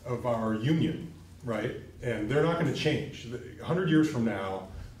our union, right? And they're not going to change. 100 years from now,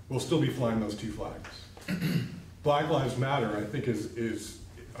 we'll still be flying those two flags. Black Lives Matter, I think, is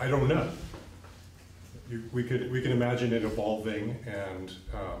I don't know. We can imagine it evolving, and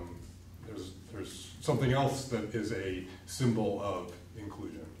there's something else that is a symbol of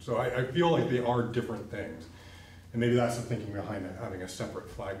inclusion. So I feel like they are different things, and maybe that's the thinking behind having a separate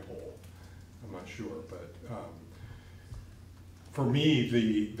flagpole. I'm not sure, but for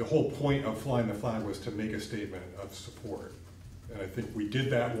me, the whole point of flying the flag was to make a statement of support, and I think we did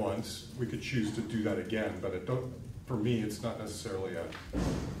that once. We could choose to do that again, but for me, it's not necessarily an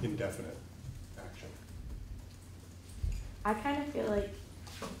indefinite action. I kind of feel like,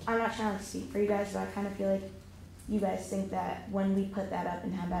 I'm not trying to speak for you guys, but I kind of feel like you guys think that when we put that up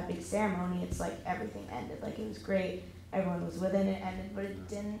and had that big ceremony, it's like everything ended. Like it was great, everyone was within it, ended, but it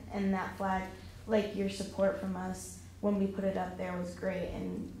didn't. And that flag, like your support from us when we put it up there was great,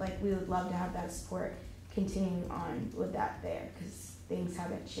 and like we would love to have that support continuing on with that there, because things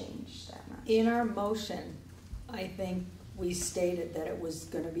haven't changed that much. In our motion, I think we stated that it was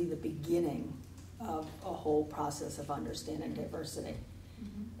going to be the beginning of a whole process of understanding diversity.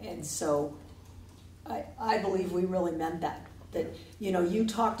 Mm-hmm. And so I believe we really meant that. That, you know, you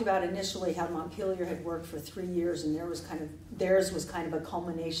talked about initially how Montpelier had worked for 3 years, and theirs was kind of a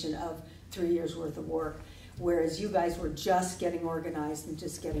culmination of 3 years worth of work, whereas you guys were just getting organized and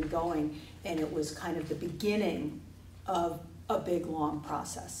just getting going, and it was kind of the beginning of a big, long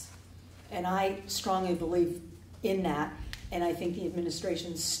process. And I strongly believe in that, and I think the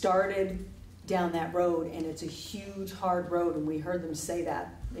administration started down that road, and it's a huge, hard road, and we heard them say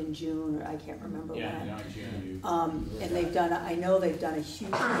that in June, or I can't remember when. Yeah, June. And I know they've done a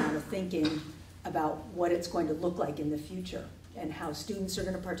huge amount of thinking about what it's going to look like in the future, and how students are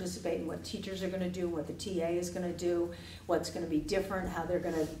going to participate, and what teachers are going to do, what the TA is going to do, what's going to be different, how they're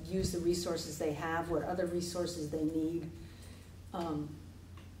going to use the resources they have, what other resources they need.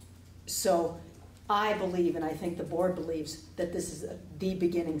 So I believe, and I think the board believes, that this is the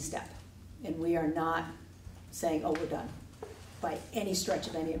beginning step, and we are not saying, oh, we're done by any stretch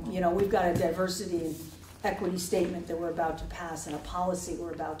of any. You know, we've got a diversity and equity statement that we're about to pass, and a policy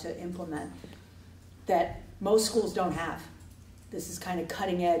we're about to implement that most schools don't have. This is kind of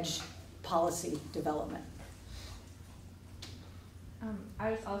cutting edge policy development.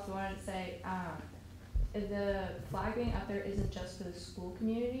 I just also wanted to say, the flag being up there isn't just for the school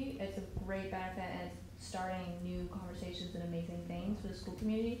community. It's a great benefit, and it's starting new conversations and amazing things for the school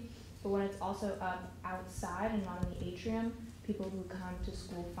community. But when it's also up outside and not in the atrium, people who come to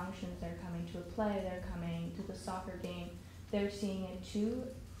school functions, they're coming to a play, they're coming to the soccer game, they're seeing it too.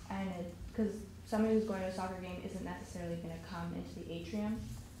 And because somebody who's going to a soccer game isn't necessarily going to come into the atrium,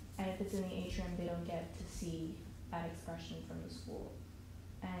 and if it's in the atrium, they don't get to see that expression from the school.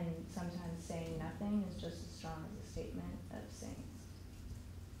 And sometimes saying nothing is just as strong as a statement of saying.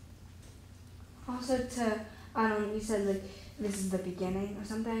 Also, you said like this is the beginning or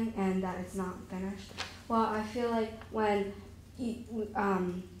something, and that it's not finished. Well, I feel like when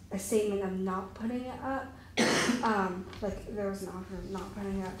a statement of not putting it up, like there was an offer of not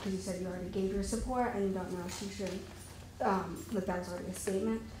putting it up because you said you already gave your support and you don't know if you should, like that was already a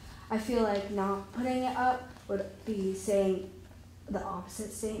statement. I feel like not putting it up would be saying the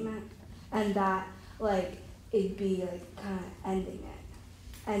opposite statement, and that like it'd be like kind of ending it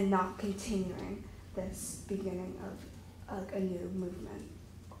and not continuing this beginning of like a new movement.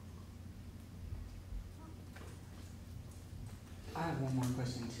 I have one more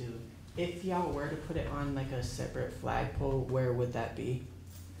question too. If y'all were to put it on like a separate flagpole, where would that be?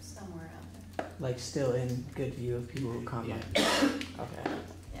 Somewhere out there. Like still in good view of people who come? Yeah.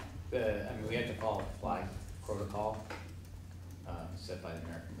 Okay. I mean, we have to follow flag protocol set by the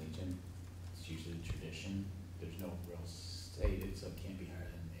American Legion. It's usually a tradition. There's no real state, so it can't be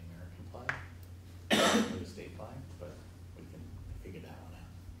higher than the American flag or the state flag, but we can figure that one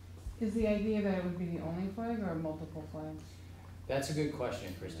out. Is the idea that it would be the only flag or multiple flags? That's a good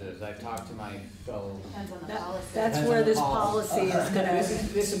question, Krista. As I've talked to my fellow. Depends on the That- policy. That's Depends where on the this policy is gonna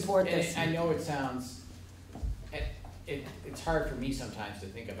support and this. I know it sounds, it's hard for me sometimes to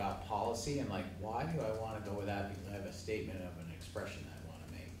think about policy and like, why do I wanna go with that? Because I have a statement of an expression that I wanna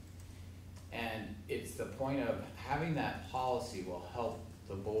make. And it's the point of having that policy will help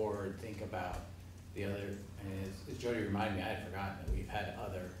the board think about the other, and as Jody reminded me, I had forgotten that we've had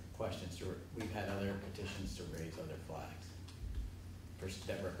other questions, we've had other petitions to raise other flags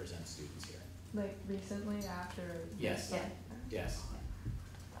that represent students here. Like recently after. Yes. Yeah. Yes.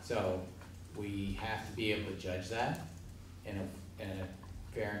 So we have to be able to judge that in a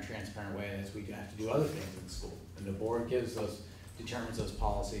fair and transparent way as we have to do other things in school. And the board determines those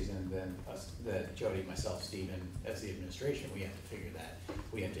policies, and then us, Jody, myself, Stephen, as the administration, we have to figure that,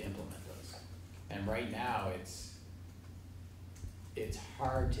 we have to implement those. And right now, it's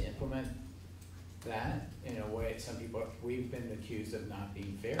hard to implement that in a way, some people, we've been accused of not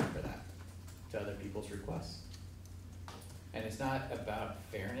being fair for that, to other people's requests. And it's not about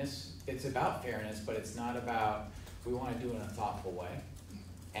fairness, it's about fairness, but it's not about, we wanna do it in a thoughtful way.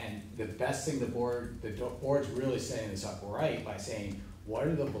 And the best thing the board's really setting this up right by saying, what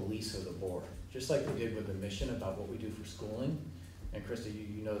are the beliefs of the board? Just like we did with the mission about what we do for schooling, and Krista,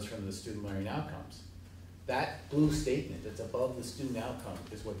 you know this from the student learning outcomes. That blue statement that's above the student outcome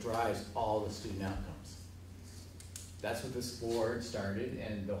is what drives all the student outcomes. That's what this board started,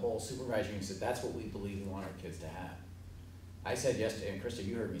 and the whole supervisory union said, that's what we believe we want our kids to have. I said yesterday, and Krista,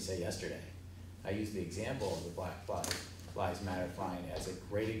 you heard me say yesterday, I used the example of the Black Lives Matter fine as a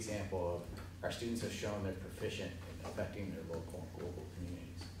great example of our students have shown they're proficient in affecting their local and global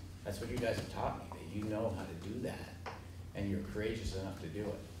communities. That's what you guys have taught me, that you know how to do that, and you're courageous enough to do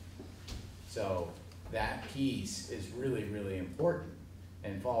it. So that piece is really, really important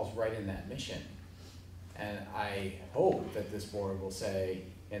and falls right in that mission. And I hope that this board will say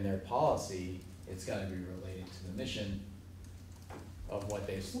in their policy, it's gotta be related to the mission of what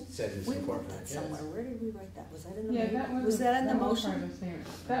they've said is We important wrote for that the kids. somewhere. Where did we write that? Was that in the? Yeah, Was that in the was motion? part of the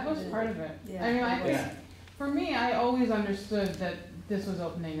statement. That was part of it. Yeah, I mean, I it think, Yeah. for me, I always understood that this was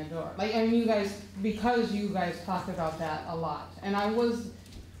opening a door. Like, I mean, you guys, because you guys talked about that a lot. And I was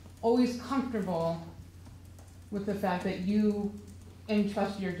always comfortable with the fact that you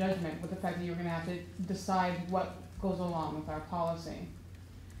entrust your judgment, with the fact that you're gonna have to decide what goes along with our policy.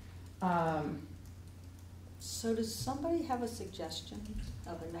 So does somebody have a suggestion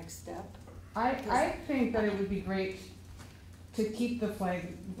of a next step? I think that it would be great to keep the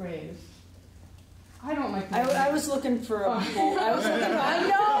flag raised. I don't like. I was looking for a poll. I was looking, I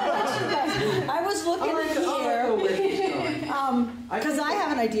know, I was looking here. Because I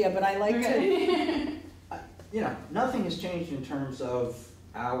have an idea, but I like to. You know, nothing has changed in terms of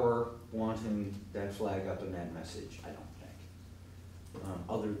our wanting that flag up and that message, I don't think.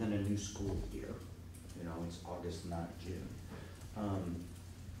 Other than a new school year, you know, it's August, not June.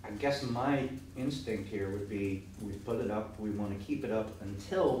 I guess my instinct here would be, we put it up, we wanna keep it up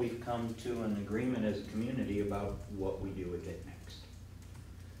until we've come to an agreement as a community about what we do with it next.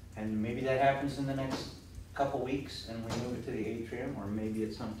 And maybe that happens in the next couple weeks and we move it to the atrium, or maybe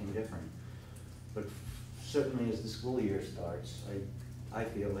it's something different. But certainly as the school year starts, I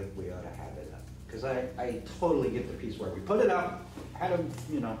feel like we ought to have it up. Because I totally get the piece where we put it up, had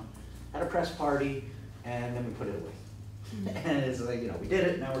a press party, and then we put it away. And it's like, we did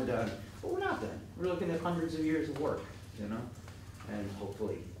it, now we're done. But we're not done. We're looking at hundreds of years of work, and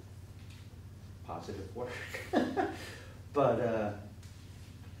hopefully positive work. But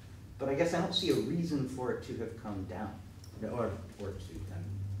I guess I don't see a reason for it to have come down, or to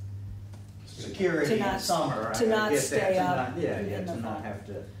security in summer. To not stay up. To not have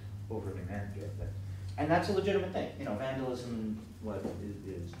to overly manage it. And that's a legitimate thing, vandalism, what it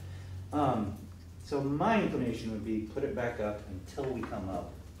is. So my inclination would be put it back up until we come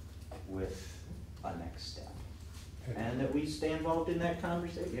up with a next step. And that we stay involved in that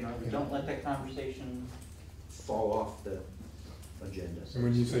conversation, we don't let that conversation fall off the agenda. And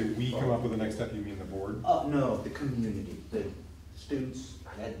when you say we come up with the next step, you mean the board? No, the community, the students,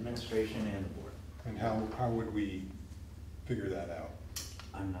 administration, and the board. And how would we figure that out?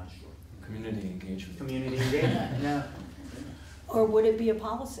 I'm not sure. Community engagement. Community engagement, yeah. Or would it be a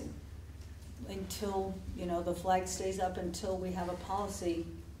policy? Until, the flag stays up until we have a policy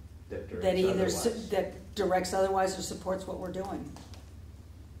that either that directs otherwise or supports what we're doing.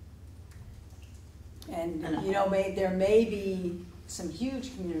 And, there may be some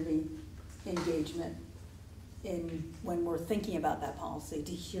huge community engagement when we're thinking about that policy,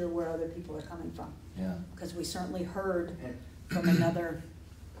 to hear where other people are coming from. Yeah. Because we certainly heard from another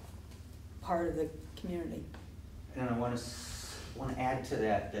part of the community. And I want to want to add to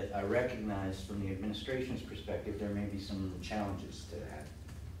that, that I recognize from the administration's perspective, there may be some challenges to that,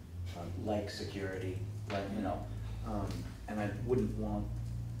 like security, like, you know, and I wouldn't want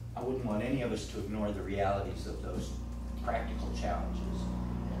any of us to ignore the realities of those practical challenges.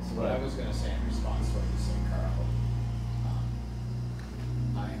 So what I was gonna say in response to what you said, Carl,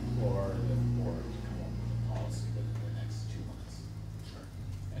 I implore the board to come up with a policy within the next 2 months.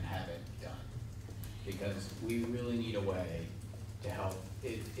 And have it done. Because we really need a way to help.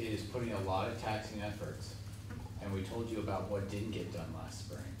 It is putting a lot of taxing efforts, and we told you about what didn't get done last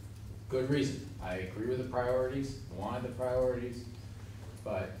spring. Good reason. I agree with the priorities, wanted the priorities,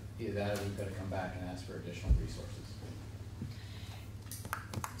 but either that or we've got to come back and ask for additional resources.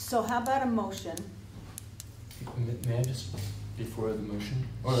 So how about a motion? May I just, before the motion?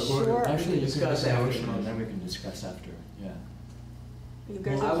 Sure. Actually, you can Discuss make a after motion the and then we can discuss after, yeah. Are you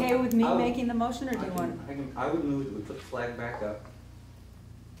guys Well, okay with me I would- making the motion, or do you want? I would move that we put the flag back up.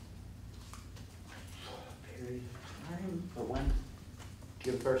 Period of time, but when?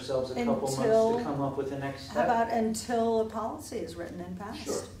 Give ourselves a couple months Until- to come up with the next step. How about until a policy is written and passed?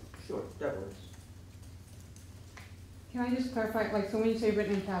 Sure, that works. Can I just clarify, like, so when you say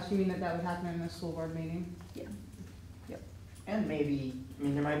written and passed, you mean that would happen in a school board meeting? Yeah. Yep. And maybe, I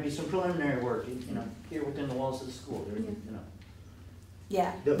mean, there might be some preliminary work, you know, here within the walls of the school, there, you know.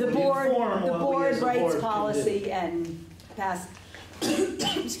 Yeah, That the would board, inform the what we board as a board writes can do. policy and pass,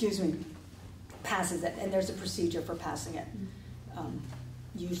 excuse me, passes it, and there's a procedure for passing it.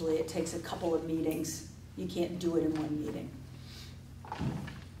 Usually it takes a couple of meetings. You can't do it in one meeting.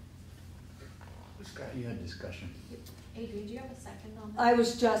 Scott, you had discussion. Adrian, do you have a second on that? I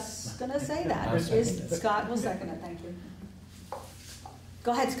was just gonna say that. I'll second it. Scott will second it, thank you.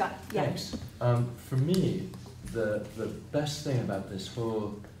 Go ahead, Scott. Yeah. Thanks. For me, the best thing about this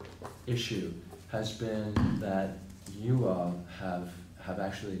whole issue has been that you all have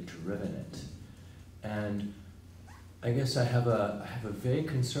actually driven it. And I guess I have a vague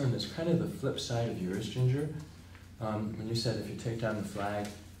concern that's kind of the flip side of yours, Ginger. When you said if you take down the flag,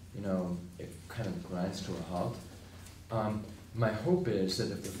 you know, it kind of grinds to a halt. My hope is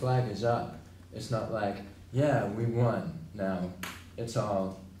that if the flag is up, it's not like, yeah, we won, now it's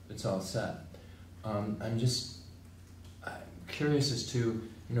all set. I'm curious as to,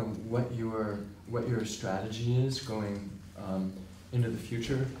 you know, what your strategy is going into the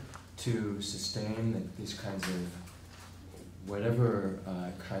future to sustain these kinds of whatever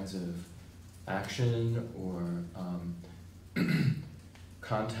kinds of action or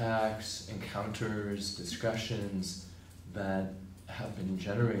contacts, encounters, discussions that have been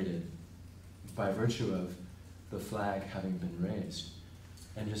generated by virtue of the flag having been raised,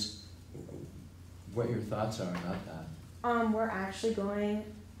 and just what your thoughts are about that.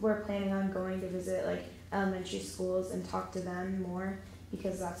 We're planning on going to visit like elementary schools and talk to them more,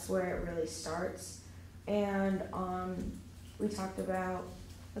 because that's where it really starts. And we talked about,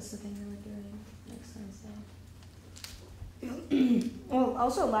 what's the thing that we're doing next Wednesday? Well,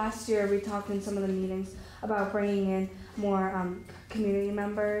 also last year we talked in some of the meetings about bringing in more community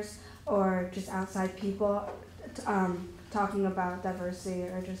members or just outside people, talking about diversity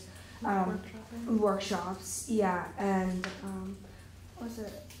or just workshops. Yeah, and what was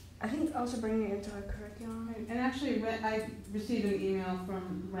it? I think also bringing it into our curriculum. And actually, I received an email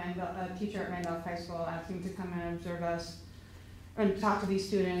from a teacher at Randolph High School asking to come and observe us and talk to these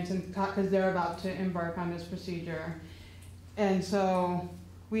students and talk, because they're about to embark on this procedure. And so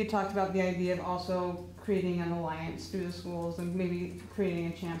we had talked about the idea of also creating an alliance through the schools and maybe creating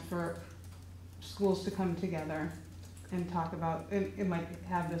a chance for schools to come together and talk about, it might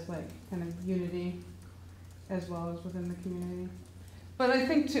have this like kind of unity as well as within the community. But I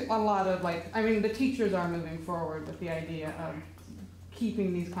think a lot of the teachers are moving forward with the idea of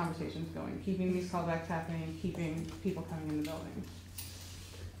keeping these conversations going, keeping these callbacks happening, keeping people coming in the building.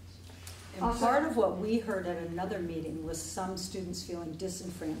 And part of what we heard at another meeting was some students feeling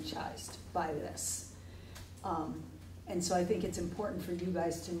disenfranchised by this. And so I think it's important for you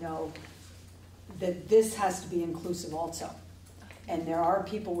guys to know that this has to be inclusive also. And there are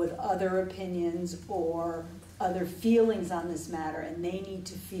people with other opinions or other feelings on this matter, and they need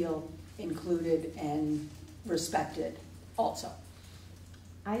to feel included and respected also.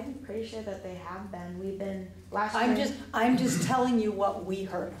 I'm pretty sure that they have been. We've been last I'm year. just telling you what we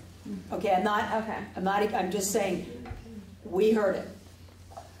heard. Okay, I'm just saying we heard it.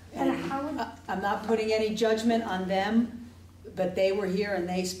 And how would, I'm not putting any judgment on them, but they were here and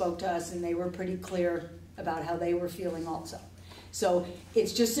they spoke to us and they were pretty clear about how they were feeling also. So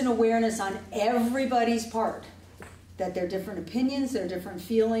it's just an awareness on everybody's part that there are different opinions, there are different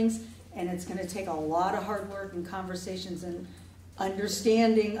feelings, and it's going to take a lot of hard work and conversations, and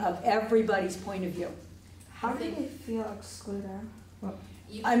understanding of everybody's point of view. How do they feel excluded?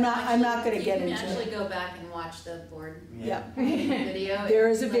 You I'm can not gonna get You into can it. actually go back and watch the board Yeah, video. there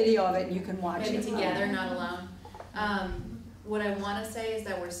is a Like, video of it, and you can watch maybe it. together, not alone. What I wanna say is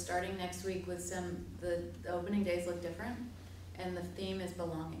that we're starting next week with the opening days look different, and the theme is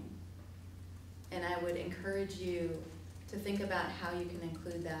belonging. And I would encourage you to think about how you can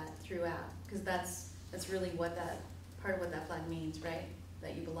include that throughout, because that's really what part of what that flag means, right?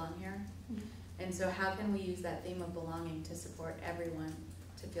 That you belong here. And so how can we use that theme of belonging to support everyone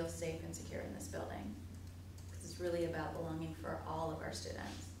to feel safe and secure in this building? Because it's really about belonging for all of our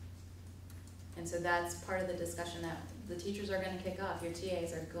students. And so that's part of the discussion that the teachers are going to kick off. Your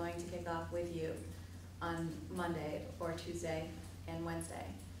TAs are going to kick off with you on Monday or Tuesday and Wednesday.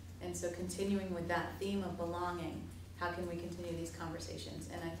 And so continuing with that theme of belonging, how can we continue these conversations?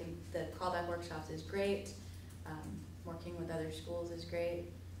 And I think the callback workshops is great. Working with other schools is great.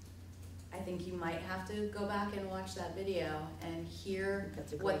 I think you might have to go back and watch that video and hear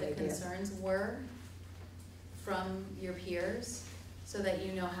That's a what the great idea. concerns were from your peers so that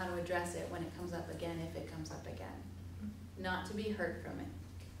you know how to address it when it comes up again, if it comes up again. Not to be hurt from it.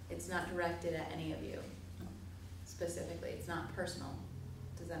 It's not directed at any of you specifically. It's not personal.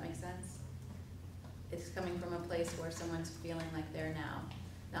 Does that make sense? It's coming from a place where someone's feeling like they're now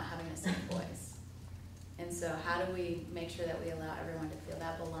not having a safe voice. And so how do we make sure that we allow everyone to feel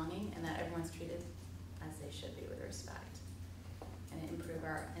that belonging and that everyone's treated as they should be with respect and improve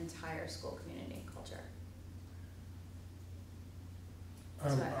our entire school community culture?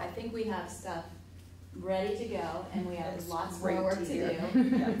 So I think we have stuff ready to go and we have That's lots great more work to to hear.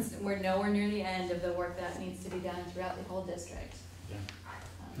 do. We're nowhere near the end of the work that needs to be done throughout the whole district.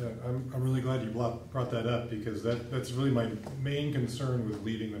 Yeah, I'm really glad you brought that up, because that's really my main concern with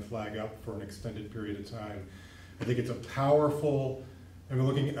leaving the flag up for an extended period of time. I think it's a powerful, and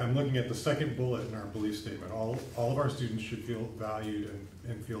I'm looking at the second bullet in our belief statement. All of our students should feel valued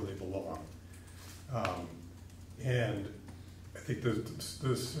and feel they belong. And I think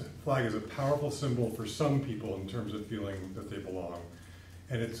this flag is a powerful symbol for some people in terms of feeling that they belong.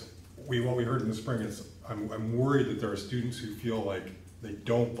 And what we heard in the spring is I'm worried that there are students who feel like they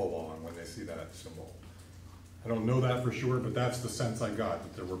don't belong when they see that symbol. I don't know that for sure, but that's the sense I got,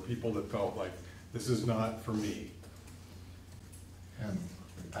 that there were people that felt like this is not for me.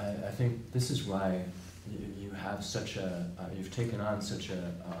 I think this is why you have such you've taken on such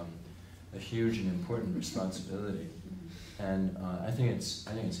a huge and important responsibility, and I think it's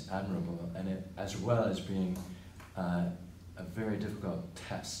admirable, and as well as being a very difficult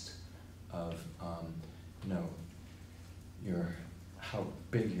test of how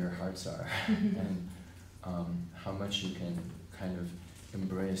big your hearts are and how much you can kind of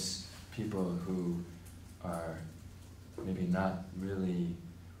embrace people who are maybe not really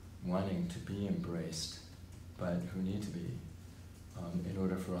wanting to be embraced, but who need to be in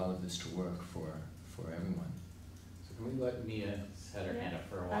order for all of this to work for everyone. So can we let Mia had her hand up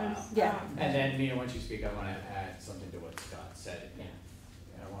for a while? Yeah. And then Mia, once you speak, I want to add something to what Scott said.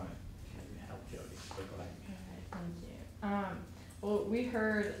 I want to help Jody. Go ahead. Thank you. Well, we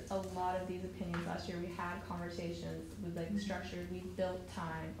heard a lot of these opinions last year. We had conversations with structured, we built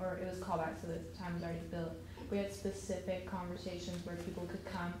time, or it was callback, so the time was already built. We had specific conversations where people could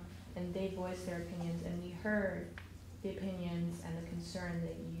come and they voiced their opinions, and we heard the opinions and the concern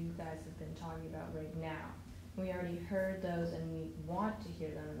that you guys have been talking about right now. We already heard those and we want to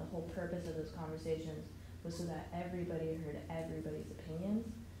hear them, and the whole purpose of those conversations was so that everybody heard everybody's opinions,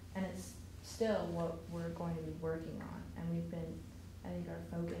 and it's still what we're going to be working on. And I think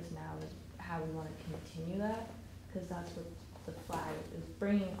our focus now is how we want to continue that, because that's what the flag is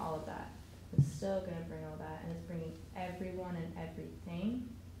bringing, all of that. It's still going to bring all that, and it's bringing everyone and everything,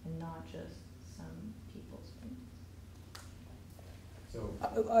 and not just some people's opinions. So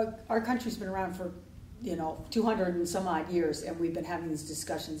Our country's been around for 200 and some odd years, and we've been having these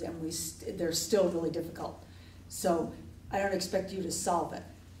discussions, and they're still really difficult. So I don't expect you to solve it,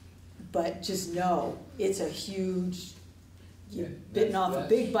 but just know it's a huge, you've bitten off a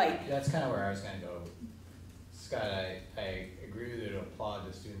big bite. That's kind of where I was going to go. Scott, I agree with you to applaud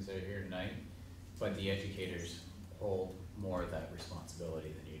the students that are here tonight, but the educators hold more of that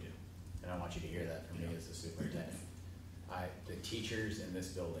responsibility than you do. And I want you to hear that from me as the superintendent. The teachers in this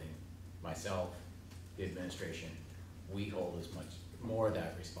building, myself, the administration, we hold as much more of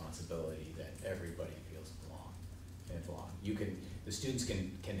that responsibility that everybody feels belong. The students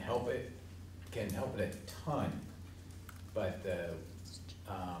can help it a ton, but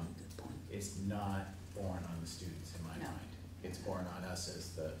it's not born on the students in my mind. It's born on us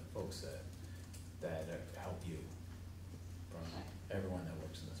as the folks that help you. from everyone that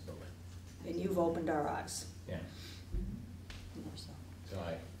works in this building. And you've opened our eyes. Yeah. More so. So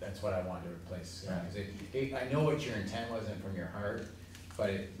that's what I wanted to replace, because I know what your intent was and from your heart, but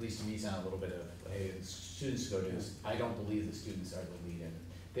it, at least to me, sounded a little bit of, hey, the students go do this. I don't believe the students are the lead in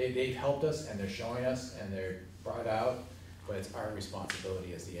it. They've helped us and they're showing us and they're brought out, but it's our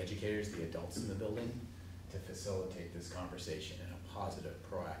responsibility as the educators, the adults in the building, to facilitate this conversation in a positive,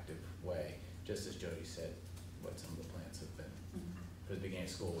 proactive way, just as Jody said, what some of the plans have been for the beginning of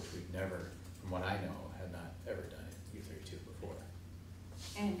school, which we've never, from what I know, have not ever done at U-32 before.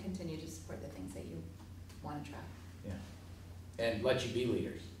 And continue to support the things that you want to track. Yeah, and let you be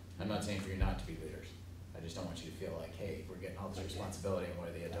leaders. I'm not saying for you not to be leaders. I just don't want you to feel like, hey, we're getting all this responsibility and what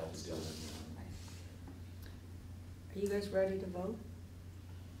are the adults doing? Are you guys ready to vote?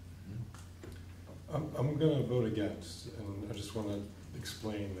 I'm gonna vote against, and I just wanna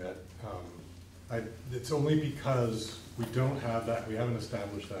explain that, it's only because we don't have that, we haven't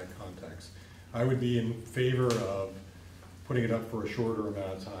established that context. I would be in favor of putting it up for a shorter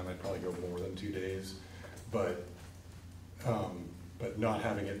amount of time. I'd probably go more than 2 days, but not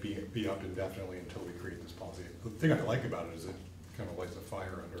having it be up indefinitely until we create this policy. The thing I like about it is it kind of lights a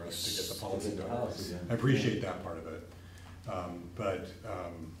fire under us to get the policy done. I appreciate that part of it, but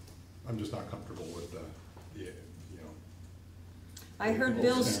I'm just not comfortable with the you know. I heard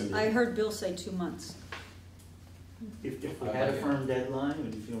Bill say 2 months. If we had a firm deadline,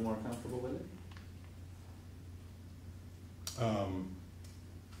 would you feel more comfortable with it?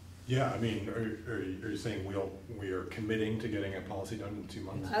 Yeah, I mean, are you saying we are committing to getting a policy done in 2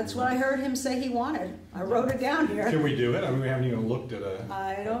 months? That's what I heard him say he wanted. I wrote it down here. Can we do it? I mean, we haven't even looked at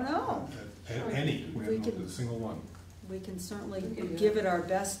I don't know. any. We haven't looked at a single one. We can certainly give it our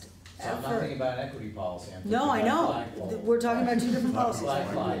best So I'm not effort. thinking about equity policy. I'm No, I thinking about know. flagpole. We're talking about 2 different policies.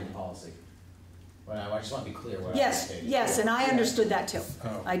 Flag policy. Well, I just want to be clear what I Yes, stated. yes, and I understood that too.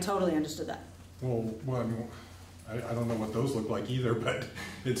 Oh. I totally understood that. Well, I mean, I don't know what those look like either, but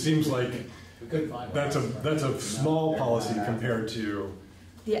it seems like We couldn't find one. that's a small policy compared to.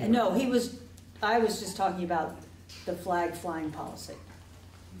 Yeah, no, I was just talking about the flag flying policy.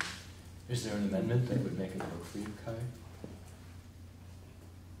 Is there an amendment that would make it work for you, Kai?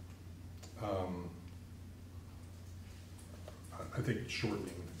 I think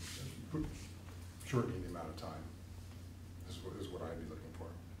shortening the amount of time is what I'd be looking for.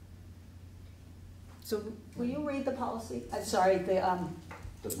 So will you read the policy? Sorry, the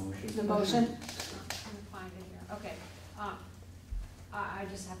motion? the motion? I'm find it here. Okay. I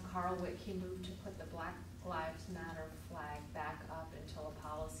just have Carl Whitkey move to put the Black Lives Matter flag back up until a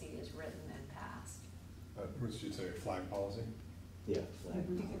policy is written and passed. What should you say, flag policy? Yeah.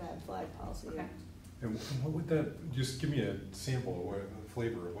 You can add flag policy. Okay. And what would that, just give me a sample, a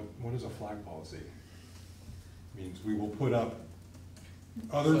flavor, what is a flag policy? Means we will put up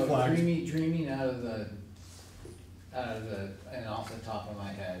other So flags. Dreaming out of the, and off the top of my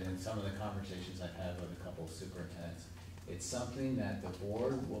head, and some of the conversations I've had with a couple of superintendents, it's something that the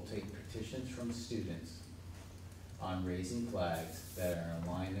board will take petitions from students on raising flags that are in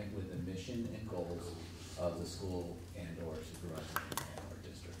alignment with the mission and goals of the school and or supervisor and or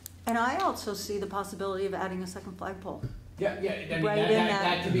district. And I also see the possibility of adding a second flagpole. Yeah, I mean, Right in that.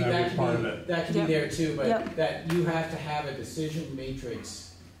 that could be, That'd that be part could of be, it. that could be Yep. there too, but Yep. that you have to have a decision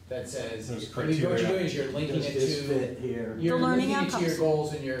matrix that says, There's I mean, what criteria. you're doing is you're linking Does it this to, fit here? you're The learning linking it to your outcomes.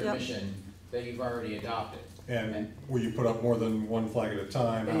 goals and your Yep. mission that you've already adopted. And will you put up more than one flag at a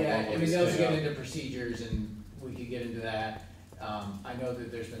time? How Yeah, long will I they mean, those stay get up? into procedures and we could get into that. I know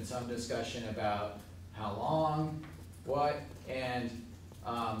that there's been some discussion about how long, what, and,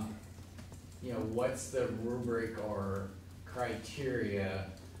 you know, what's the rubric or criteria?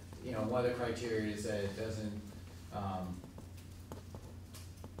 You know, one of the criteria is that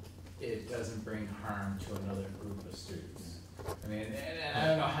it doesn't bring harm to another group of students. I mean, and I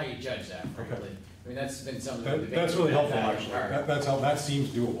don't know how you judge that, frankly. I mean, that's been some of the debate. That's really helpful, back and actually. forth. That seems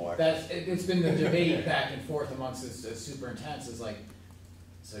doable, actually. It's been the debate back and forth amongst the superintendents, is like,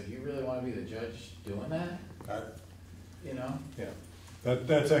 so do you really wanna be the judge doing that? You know? Yeah,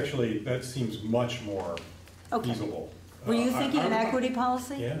 that seems much more Okay. feasible. Were you I- thinking I an would- equity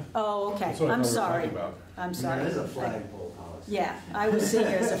policy? Yeah. Oh, okay. That's what I I'm thought we were sorry. talking about. I'm sorry. There is a flagpole policy. Yeah, I was seeing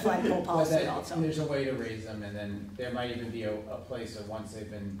it as a flagpole But policy that, also. and there's a way to raise them, and then there might even be a place of once they've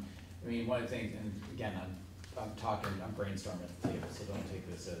been, I mean, one of the things, and again, I'm brainstorming at the table, so don't take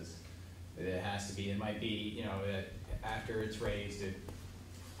this as, it has to be, it might be, you know, that after it's raised, it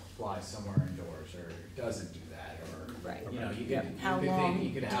flies somewhere indoors, or doesn't do that, or, Right. you know, you Yep. could, How you could long think,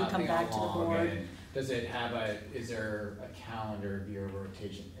 you could do you have, come think back how to the long, board? and does it have is there a calendar of your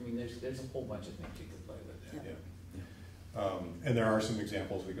rotation? I mean, there's a whole bunch of things you could play with there. Yeah. And there are some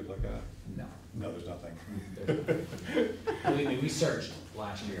examples we could look at. No. No, there's nothing. Believe me, we searched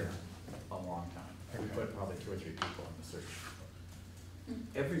last year a long time. We put probably 2 or 3 people in the search.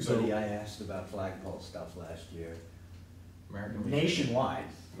 Everybody So- I asked about flagpole stuff last year, American Legion. nationwide,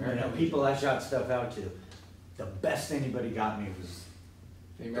 American people I shot stuff out to, the best anybody got me was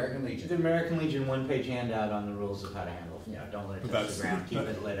The American Legion. the American Legion one-page handout on the rules of how to handle, don't let it But touch that's- the ground, keep that-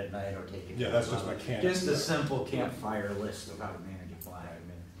 it lit at night, or take it. Yeah, down. that's just mechanics. Just a simple campfire list of how to manage a flag.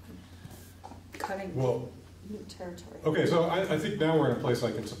 Cutting Well, new territory. okay, so I think now we're in a place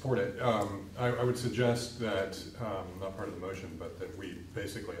I can support it. I would suggest that, not part of the motion, but that we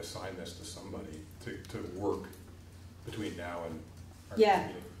basically assign this to somebody to work between now and our Yeah.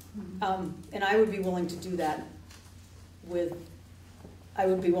 next meeting. And I would be willing to do that I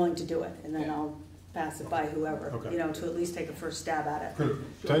would be willing to do it, and then Yeah. I'll pass it by whoever, Okay. to at least take a first stab at it.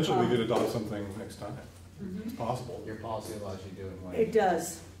 Potentially, we could adopt something next time. It's possible. Your policy allows you to do it when. It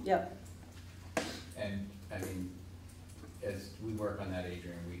does, yep. And, I mean, as we work on that,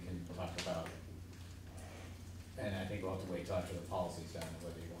 Adrian, we can talk about, and I think we'll have to wait till after the policy's done,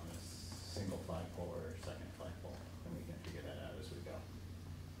 whether you want a single flagpole or a second flagpole, and we can figure that out as we go.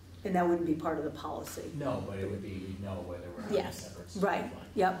 And that wouldn't be part of the policy. No, but it would be, we'd know whether we're having a Yes, separate. right, flagpole.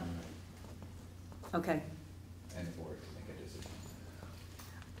 yep. Okay, And the board to make a decision.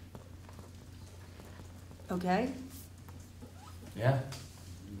 okay. Yeah.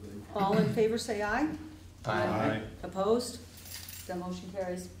 All in favor, say aye. Aye. Opposed? The motion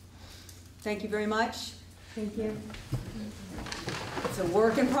carries. Thank you very much. Thank you. It's a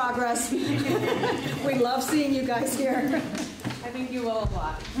work in progress. We love seeing you guys here. I think you will a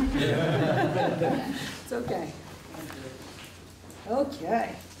lot. It's okay. Okay. All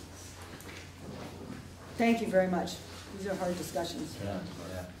Thank you very much. These are hard discussions. Yeah,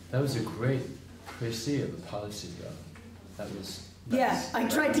 that was a great précis of the policy, though. That was. Yeah, nice. I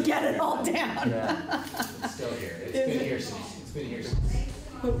tried to get it all down. Yeah. It's still here. It's been here since, it's been here since.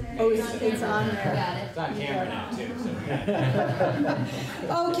 Oh, it's on there. It's on camera now too, so we got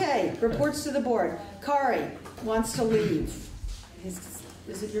it. Okay, reports to the board. Kari wants to leave.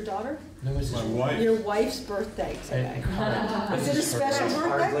 Is it your daughter? No, it's My wife. Your wife's birthday today. Is it a special That's birthday?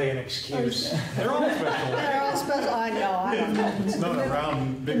 hardly an excuse. They're all special. They're all special, I know, I don't know. It's not a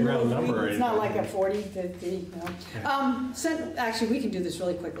round, big round number or It's not anything. like a 40, 50, no. Actually, we can do this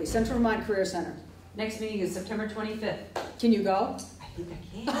really quickly. Central Vermont Career Center. Next meeting is September 25th. Can you go? I think I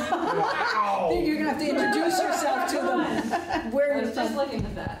can. Then you're gonna have to introduce yourself to them. Where I are you was just from? looking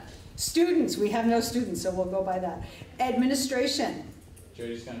at that. Students, we have no students, so we'll go by that. Administration.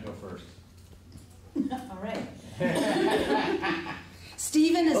 Jody's gonna go first. All right.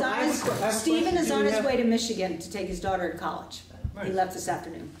 Stephen is Well, on I his, have a Stephen question. is Do on you his have- way to Michigan to take his daughter to college. He Nice. left this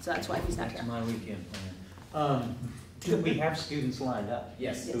afternoon, so that's why he's not That's here. my weekend plan. Do we have students lined up?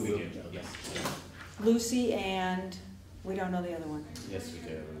 Yes, Yes. we do, yes. Lucy and, we don't know the other one. Yes, we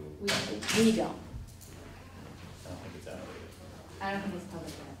do. We don't. I don't think it's out. I don't think it's public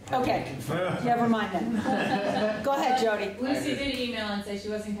yet. Okay, never mind then. Go ahead, Jody. Lucy did email and say she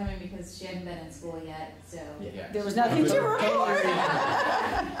wasn't coming because she hadn't been in school yet, so. Yeah. There was nothing to report.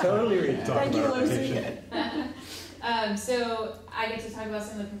 Totally read. Thank you, Lucy. So I get to talk about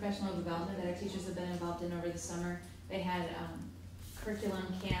some of the professional development that our teachers have been involved in over the summer. They had curriculum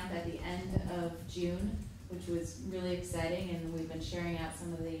camp at the end of June, which was really exciting, and we've been sharing out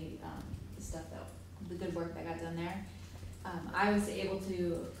some of the stuff the good work that got done there. I was able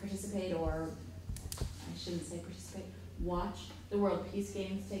to participate, or I shouldn't say participate, watch the World Peace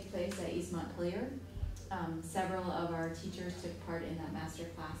Games take place at East Montpelier. Several of our teachers took part in that master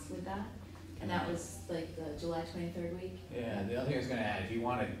class with that, and that was like the July 23rd week. Yeah, the other thing I was gonna add, if you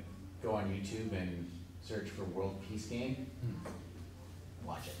wanna go on YouTube and search for World Peace Game,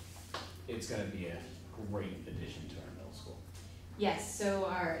 watch it. It's gonna be a great addition to our middle school. Yes, so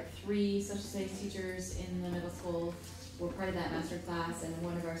our 3 social studies teachers in the middle school were part of that master class, and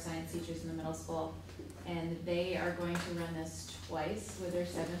one of our science teachers in the middle school. And they are going to run this twice with their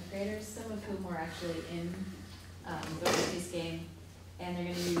 7th graders, some of whom were actually in the World Peace Game. And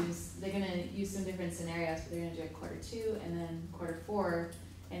they're gonna use some different scenarios. They're gonna do a quarter 2 and then quarter 4,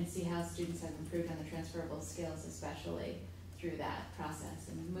 and see how students have improved on the transferable skills, especially through that process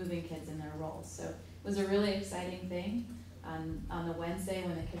and moving kids in their roles. So it was a really exciting thing. On the Wednesday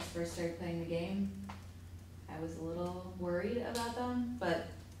when the kids first started playing the game, I was a little worried about them, but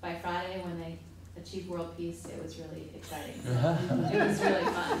by Friday when they achieved world peace, it was really exciting. So it was really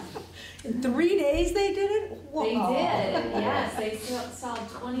fun. In 3 days they did it? Whoa. They did, yes. They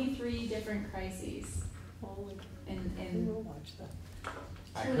solved 23 different crises. Holy, And we'll watch that.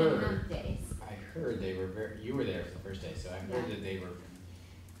 I 2.5 heard, days. I heard they were you were there for the first day, so I heard Yeah. that they were,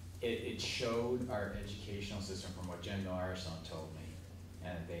 it showed our educational system from what Jen Larson told me,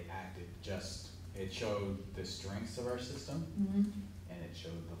 and they acted it showed the strengths of our system, and it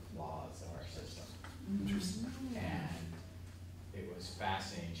showed the flaws of our system. Interesting. And it was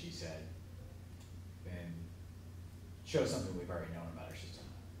fascinating, she said, and shows something we've already known about our system.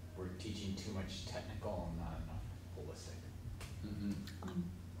 We're teaching too much technical and not enough holistic.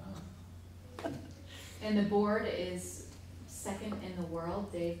 Wow. And the board is second in the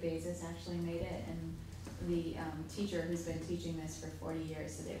world. Dave Bezos actually made it, and the teacher who's been teaching this for 40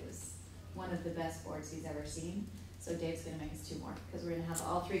 years said it was one of the best boards he's ever seen. So Dave's gonna make us 2 more, because we're gonna have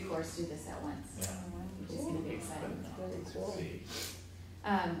all 3 corps do this at once, Yeah. which is gonna be exciting. See.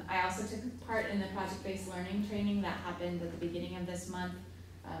 I also took part in the project-based learning training that happened at the beginning of this month,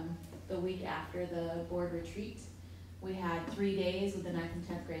 the week after the board retreat. We had 3 days with the 9th and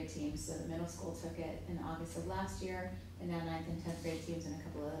 10th grade teams, so the middle school took it in August of last year, and now 9th and 10th grade teams and a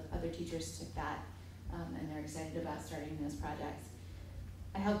couple of other teachers took that, and they're excited about starting those projects.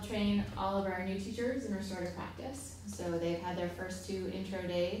 I helped train all of our new teachers in restorative practice, so they've had their first 2 intro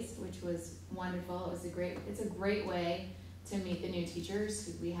days, which was wonderful. It's a great way to meet the new teachers,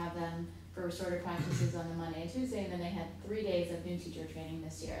 because we have them for restorative practices on the Monday and Tuesday, and then they had 3 days of new teacher training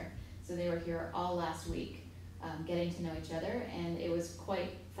this year. So they were here all last week, getting to know each other, and it was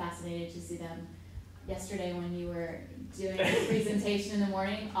quite fascinating to see them. Yesterday when you were doing the presentation in the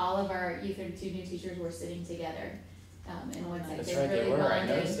morning, all of our U-32 new teachers were sitting together in one side. That's right, they were, I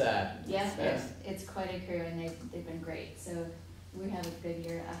noticed that. Yes, Yeah. it's quite a crew, and they've been great, so we have a good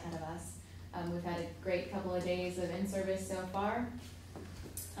year ahead of us. We've had a great couple of days of in-service so far.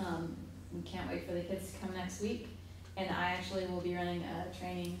 We can't wait for the kids to come next week, and I actually will be running a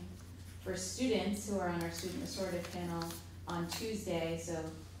training for students who are on our student restorative panel on Tuesday, so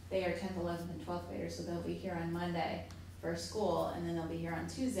they are 10th, 11th, and 12th graders, so they'll be here on Monday for school, and then they'll be here on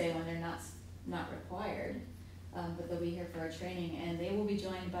Tuesday when they're not required, but they'll be here for a training, and they will be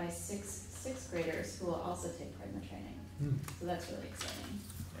joined by sixth graders who will also take part in the training. So that's really exciting.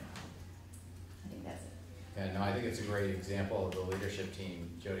 I think that's it. Yeah, no, I think it's a great example of the leadership team.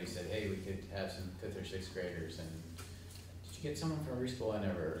 Jody said, hey, we could have some 5th or 6th graders, and did you get someone from your school?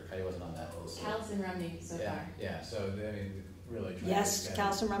 I wasn't on that list. Callus and Rumney so Yeah, far. yeah, so, I mean, really trying to. Yes, get-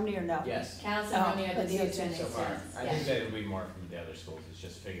 Callus and Rumney or no? Yes, Callus and Rumney are the the two other two training so far. students. I think that it'll be more from the other schools, it's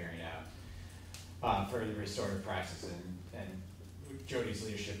just figuring out, for the restorative practice, and Jody's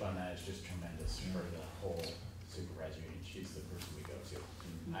leadership on that is just tremendous for the whole supervisor union. She's the person we go to.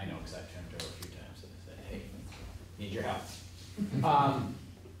 And I know, because I've turned to her a few times and said, hey, need your help.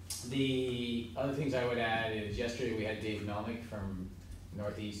 The other things I would add is yesterday we had Dave Melnick from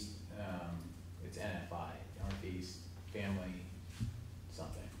Northeast, it's NFI, Northeast Family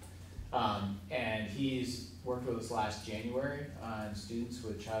something. And he's worked with us last January on students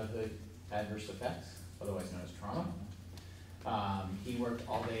with childhood adverse effects, otherwise known as trauma. He worked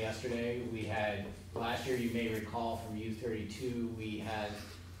all day yesterday. We had, last year you may recall from U-32, we had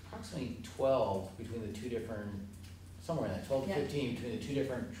approximately 12 between the 2 different, somewhere in that 12 to 15 between the 2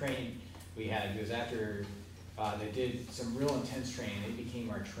 different training we had. Because after they did some real intense training, they became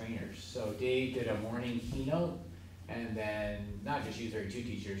our trainers. So Dave did a morning keynote, and then not just U-32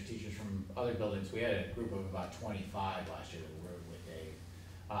 teachers from other buildings. We had a group of about 25 last year that we rode with Dave.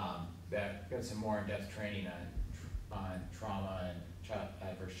 That got some more in-depth training on trauma and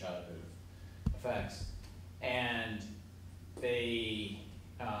adverse childhood effects. And they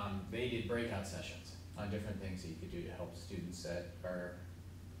did breakout sessions on different things that you could do to help students that are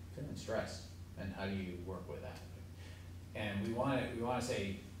feeling stressed, and how do you work with that. And we want to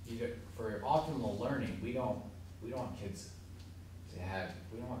say, for optimal learning, we don't want kids in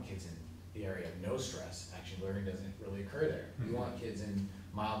the area of no stress. Actually, learning doesn't really occur there. We want kids in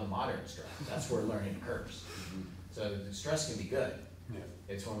mild to moderate stress. That's where learning occurs. So the stress can be good. Yeah.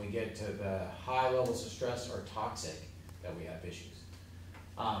 It's when we get to the high levels of stress or toxic that we have issues.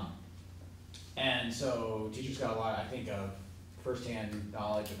 And so teachers got a lot, I think, of firsthand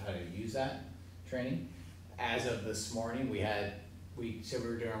knowledge of how to use that training. As of this morning, we said we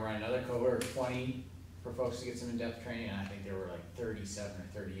were going to run another cohort of 20 for folks to get some in-depth training, and I think there were like 37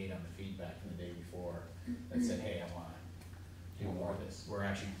 or 38 on the feedback from the day before that said, hey, I want to do more of this. We're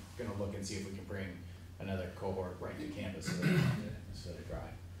actually going to look and see if we can bring another cohort right to campus so that they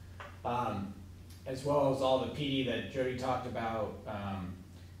drive. As well as all the PD that Jody talked about,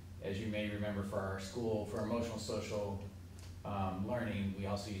 as you may remember, for our school, for emotional social learning, we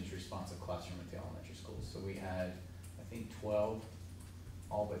also use responsive classroom at the elementary schools. So we had, I think, 12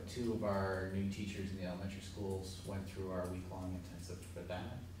 all but 2 of our new teachers in the elementary schools went through our week-long intensive for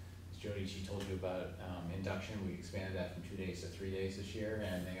that. As Jody, she told you about induction, we expanded that from 2 days to 3 days this year,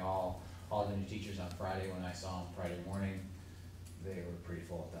 and they all the new teachers on Friday, when I saw them Friday morning, they were pretty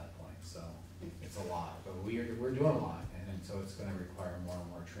full at that point, so it's a lot, but we're doing a lot, and so it's gonna require more and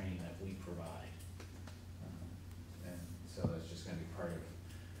more training that we provide. And so that's just gonna be part of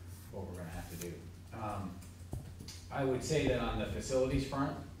what we're gonna have to do. I would say that on the facilities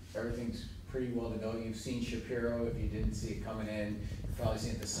front, everything's pretty well to go. You've seen Shapiro, if you didn't see it coming in, you've probably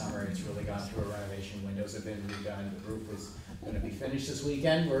seen it this summer, it's really gone through a renovation, windows have been redone, the roof is gonna be finished this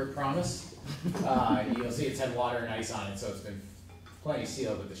weekend, we're promised. You'll see it's had water and ice on it, so it's been plenty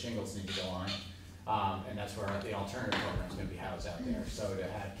sealed, but the shingles need to go on. And that's where the alternative program is gonna be housed out there. So to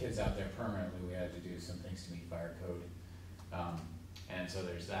have kids out there permanently, we had to do some things to meet fire code. And so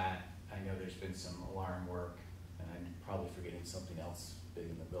there's that. I know there's been some alarm work, and I'm probably forgetting something else big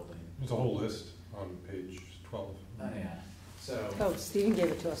in the building. There's a whole list on page 12. Oh, yeah. So. Oh, Stephen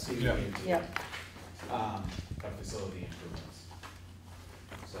gave it to us. Stephen Yeah. gave it to Yep. of facility improvements.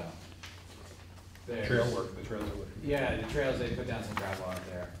 So. There's- Trail work, the trails are looking. Yeah, the trails, they put down some gravel out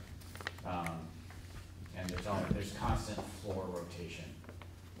there. And there's constant floor rotation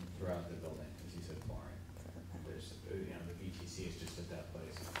throughout the building, as you said, flooring. There's, the VTC is just at that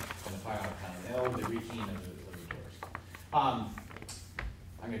place. And the fire alarm, the routine of the doors. I'm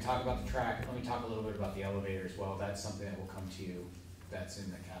gonna talk about the track. Let me talk a little bit about the elevator as well. That's something that will come to you. That's in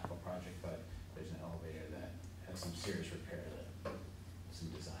the capital project, but there's an elevator that has some serious repair that some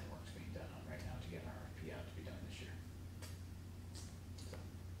design work's being done on right now to get an RFP out to be done this year. So.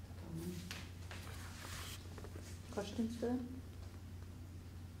 Questions for them?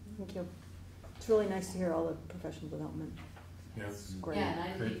 Thank you. It's really nice to hear all the professional development. Yeah. It's great. Yeah, and I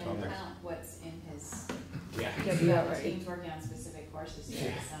didn't Great even topics. count what's in his, Yeah. Yeah, right. team's working on specific courses for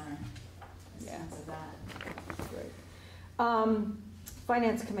Yeah. the summer. A Yeah. sense of that. Great.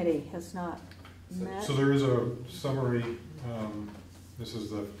 Finance committee has not met. So there is a summary, this is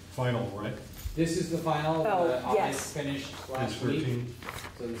the final, right? This is the final, Oh, audit yes. finished Page last week, 13.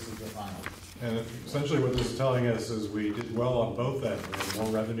 so this is the final. And essentially what this is telling us is we did well on both ends. We had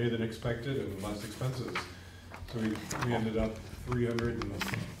more revenue than expected and less expenses. So we ended up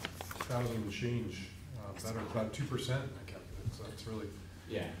 300,000 and change, better, about 2%, I calculated, so it's really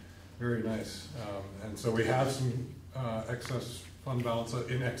Yeah. very nice. And so we have some excess fund balance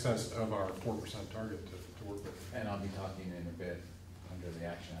in excess of our 4% target to work with. And I'll be talking in a bit under the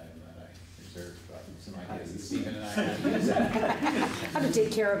action item that I reserved, about some ideas that Stephen and I have to use that. How to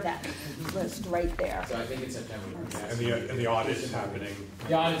take care of that list right there. So I think in September. And the audit is happening.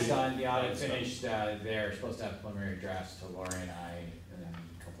 The audit's done, the audit finished, they're supposed to have preliminary drafts to Lori and I in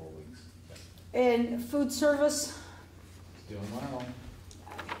a couple of weeks. And food service, It's doing well,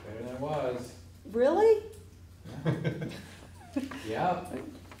 better than it was. really? Yep.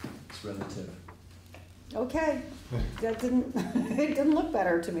 It's relative. Okay. That didn't, it didn't look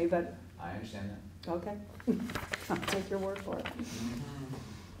better to me, but, I understand that. okay. I'll take your word for it.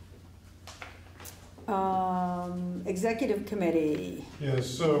 Executive committee. Yeah,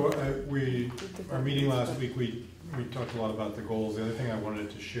 so our meeting last week, we talked a lot about the goals. The other thing I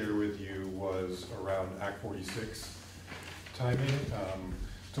wanted to share with you was around Act 46 timing.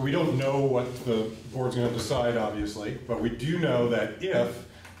 So we don't know what the board's going to decide, obviously, but we do know that if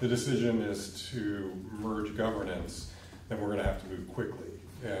the decision is to merge governance, then we're going to have to move quickly.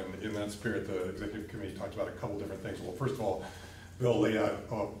 And in that spirit, the executive committee talked about a couple different things. Well, first of all, they'll lay out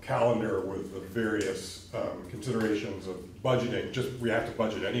a calendar with the various considerations of budgeting. We have to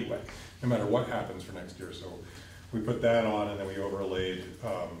budget anyway, no matter what happens for next year. So we put that on, and then we overlaid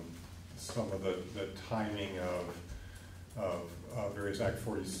some of the timing of various Act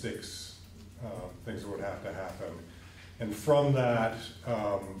 46 things that would have to happen. And from that,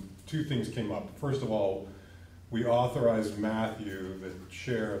 two things came up. First of all, we authorized Matthew, the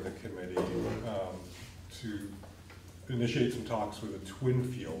chair of the committee, to initiate some talks with a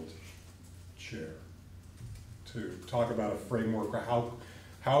Twinfield chair to talk about a framework.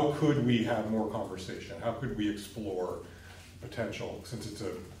 How could we have more conversation? How could we explore potential, since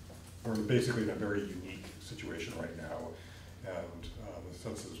we're basically in a very unique situation right now, and the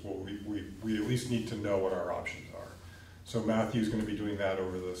sense is, well, we at least need to know what our options are. So Matthew's going to be doing that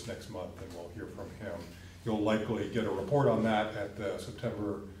over this next month, and we'll hear from him. You'll likely get a report on that at the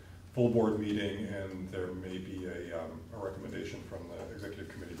September full board meeting, and there may be a recommendation from the executive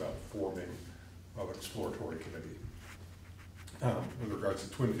committee about forming an exploratory committee with regards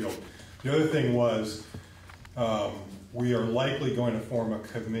to Twinfield. The other thing was we are likely going to form a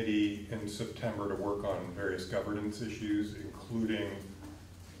committee in September to work on various governance issues, including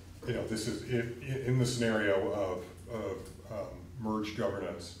you know, this is, in the scenario of merged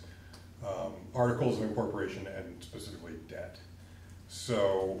governance, articles of incorporation and specifically debt.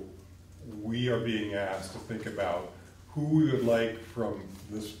 So we are being asked to think about who we would like from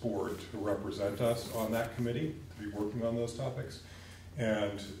this board to represent us on that committee, to be working on those topics.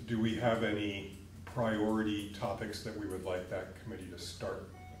 And do we have any priority topics that we would like that committee to start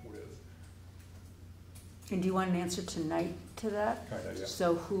with? And do you want an answer tonight to that? Kind of, yeah.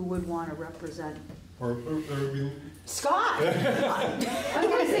 So who would want to represent? Or we, Scott! I'm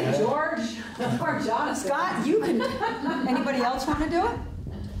gonna say George or Jonathan. Scott, you can, anybody else want to do it?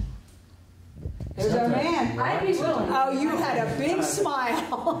 There's our man. I'd be willing. Oh, you had a big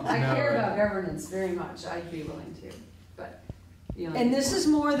smile. I care about governance very much. I'd be willing to, but, you know. And this is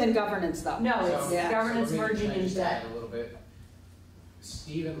more than governance, though. No, it's Yeah. governance So let me- merging can I into just add debt. a little bit?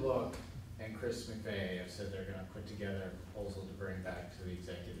 Stephen Look and Chris McVeigh have said they're gonna put together a proposal to bring back to the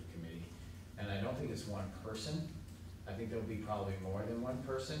executive committee. And I don't think it's one person. I think there'll be probably more than one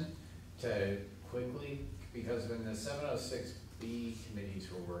person to quickly, because when the 706B committees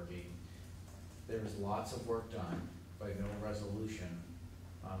were working, there was lots of work done, but no resolution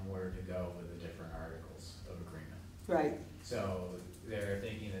on where to go with the different articles of agreement. Right. So they're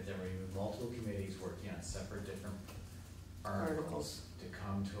thinking that there may be multiple committees working on separate different articles to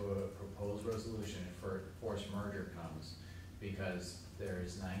come to a proposed resolution if forced merger comes, because there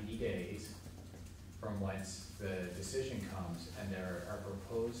is 90 days from whence the decision comes, and there are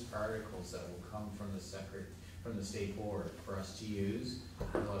proposed articles that will come from the state board for us to use,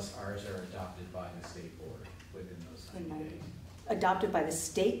 unless ours are adopted by the state board within those 90 days. Adopted by the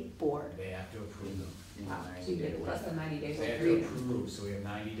state board. They have to approve them in the So 90 you day get less than window. 90 days They to have create to it. approve, so we have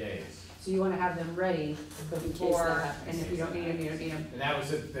 90 days. So you wanna have them ready before, happens. and if you don't need them, you don't need them. And that was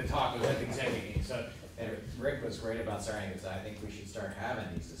the talk was at the executive meeting, so, and Rick was great about starting, because I think we should start having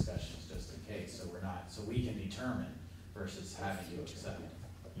these discussions just in case, so we're not, so we can determine versus having you accept.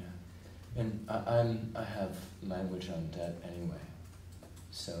 Yeah, and I have language on debt anyway,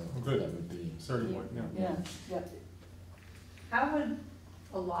 so Good. that would be. starting point, yeah. Yeah, yeah. How would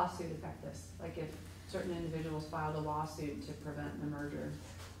a lawsuit affect this? Like if certain individuals filed a lawsuit to prevent the merger,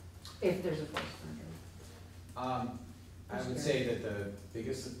 if there's a forced merger? I would say that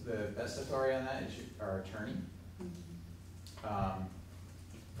the best authority on that is our attorney.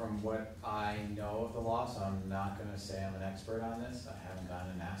 From what I know of the law, so I'm not gonna say I'm an expert on this, I haven't gone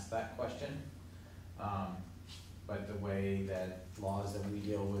and asked that question. But the way that laws that we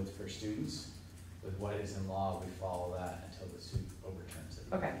deal with for students, with what is in law, we follow that until the suit overturns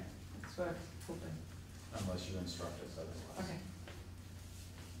it. Okay, that's what I was hoping. Unless you instruct us otherwise. Okay.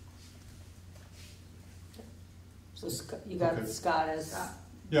 So you got Okay. Scott as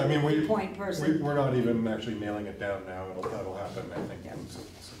Yeah, I mean, the point person. we're not even actually nailing it down now. That'll happen, I think, Yeah. in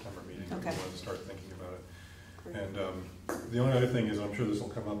September meeting. Okay. We'll start thinking about it. And the only other thing is, I'm sure this will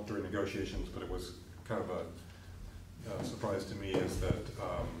come up during negotiations, but it was kind of a surprise to me, is that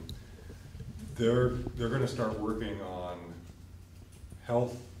they're going to start working on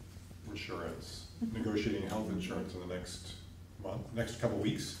health insurance, negotiating health insurance in the next month, next couple of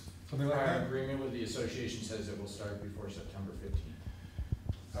weeks, something like Our that. agreement with the association says it will start before September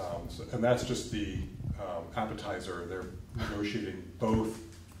 15th. And that's just the appetizer. They're negotiating both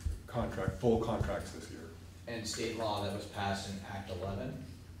full contracts this year. And state law that was passed in Act 11,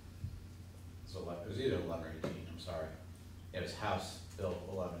 so it was either 11 or 18, I'm sorry. It was House Bill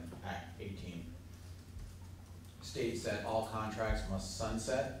 11, Act 18. States that all contracts must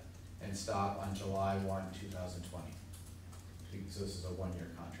sunset and stop on July 1, 2020. Because this is a one-year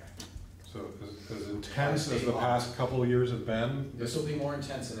contract. So as intense as the past couple of years have been, This will be more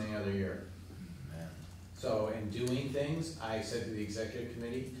intense than any other year. Man. So in doing things, I said to the executive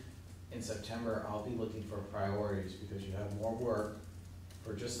committee, in September, I'll be looking for priorities because you have more work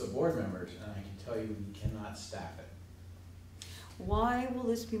for just the board members, and I can tell you, we cannot staff it. Why will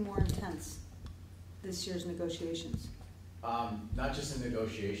this be more intense, this year's negotiations? Not just in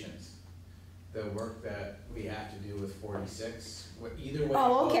negotiations, the work that we have to do with 46, either way it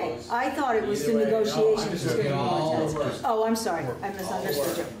Oh, okay, goes, I thought it was the either way- no, I'm negotiations just was gonna be looking at all more the intense. work. Oh, I'm sorry, I All the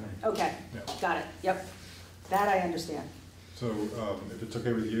misunderstood you. work. Okay, Yeah. got it, yep. That I understand. so if it's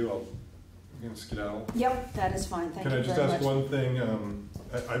okay with you, I'm gonna skedaddle. Yep, that is fine, thank Can you I just very ask much. one thing?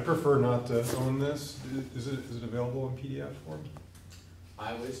 I prefer not to own this. Is it available in PDF form?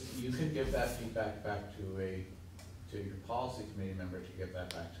 You could give that feedback back to your policy committee member, to give that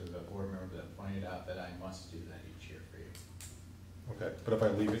back to the board member that pointed out that I must do that each year for you. Okay, but if I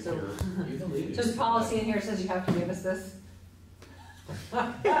leave it So- here, You can leave it. Just policy in here says you have to give us this.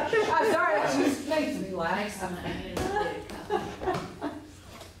 I'm sorry, that just makes me laugh. Next time I need a copy.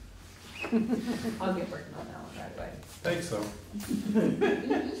 I'll get working on that one right away. Thanks, though.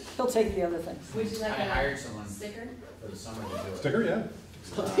 He'll take the other things. Would you like I a hired someone sticker? for the summer to do it. Sticker, yeah.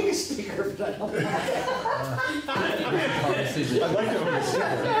 I'll take a sticker, but I don't. I'd like to own a sticker.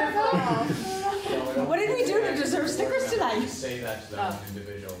 What did we do to deserve stickers tonight? Say that to that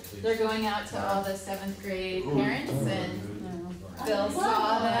individual, please. They're going out to all the 7th grade parents, and Bill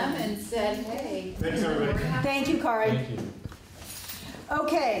saw them and said, hey. Thanks, everybody. Thank you, Kari. Thank you.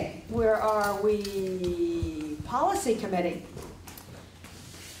 Okay, where are we? Policy Committee.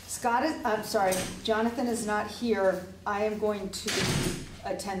 I'm sorry, Jonathan is not here. I am going to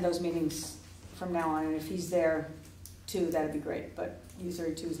attend those meetings from now on, and if he's there too, that'd be great, but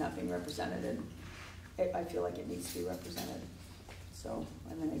U-32 is not being represented, and I feel like it needs to be represented. So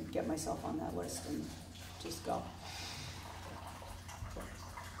I'm gonna get myself on that list and just go.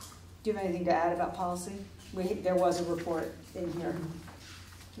 Do you have anything to add about policy? There was a report in here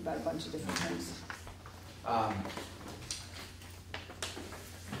about a bunch of different things.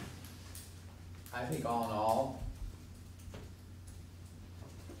 I think all in all,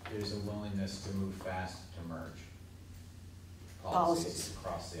 there's a willingness to move fast to merge policies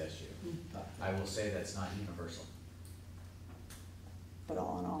across the SU. I will say that's not universal, But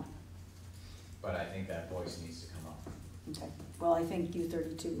all in all, but I think that voice needs to come up. okay. Well, I think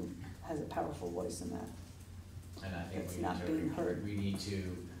U-32 has a powerful voice in that. And I think It's not being heard. we need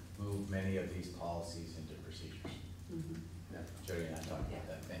to move many of these policies into procedures. Jody and I talked about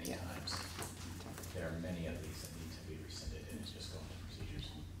that many times. There are many of these that need to be rescinded and it's just going to procedures.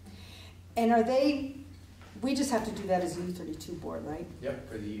 And we just have to do that as a U-32 board, right? Yep,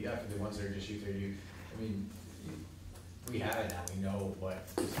 for the ones that are just U-32, I mean, we have it now, we know what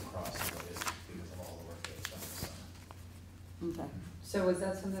is across and what isn't because of all the work that's done this summer. Okay. So is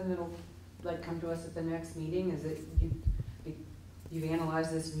that something that'll like come to us at the next meeting? Is it you've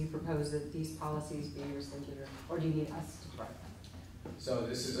analyzed this and you propose that these policies be rescinded, or do you need us to write them? So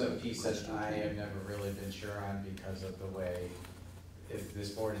this is a piece that I have never really been sure on because of the way, if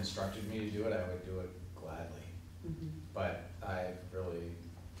this board instructed me to do it, I would do it gladly. But I really,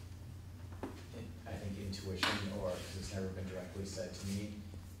 I think intuition, or because it's never been directly said to me,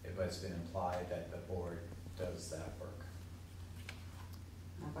 but it's been implied that the board does that work.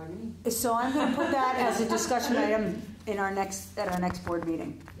 Not by me. So I'm gonna put that as a discussion item at our next board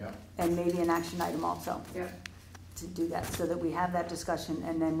meeting. Yep. And maybe an action item also. Yep. To do that, so that we have that discussion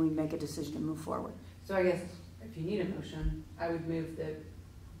and then we make a decision to move forward. So I guess if you need a motion, I would move that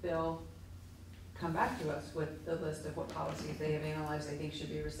Bill come back to us with the list of what policies they have analyzed they think should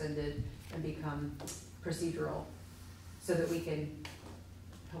be rescinded and become procedural, so that we can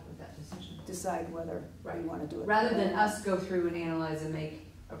help with that decision. Decide whether we want to do it. Rather than us go through and analyze and make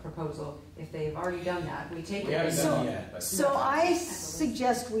a proposal, if they've already done that, we take it. We haven't done it yet, but. So I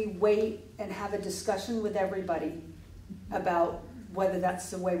suggest we wait and have a discussion with everybody about whether that's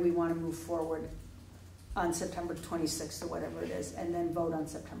the way we want to move forward on September 26th or whatever it is, and then vote on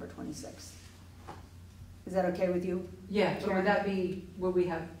September 26th. Is that okay with you? Yeah, or would that be, would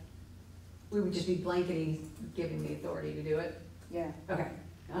we would just be blanketing, giving the authority to do it? Yeah. Okay,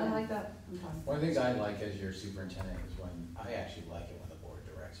 I like that, I'm fine. One of the things I like as your superintendent is when, I actually like it when the board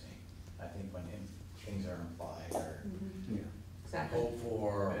directs me. I think when things are implied or Exactly. hope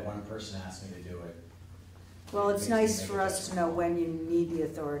for, one person asks me to do it. Well, it's Makes me nice make for a us to know when you need the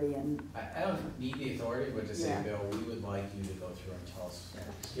authority and, I don't need the authority, but to say, Yeah. Bill, we would like you to go through and tell us,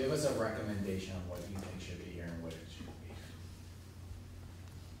 give us a recommendation on what you think should be here and what it should be.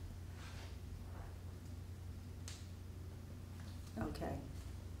 okay.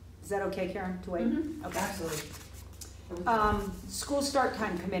 Is that okay, Karen, to wait? Okay. Absolutely. School start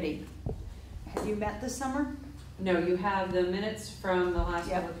time committee. Have you met this summer? No, you have the minutes from the last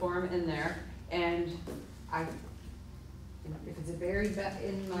Yep. public forum in there, and if it's buried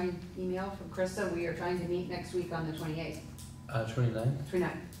in my email from Krista, we are trying to meet next week on the 28th. 29?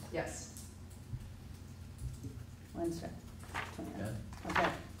 29th, yes. Wednesday. Yeah. Okay.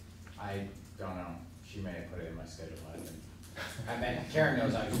 I don't know, she may have put it in my schedule, I mean, Karen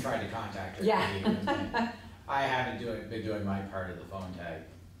knows I was trying to contact her. Yeah. I haven't been doing my part of the phone tag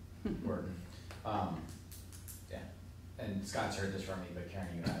work. Yeah, and Scott's heard this from me, but Karen,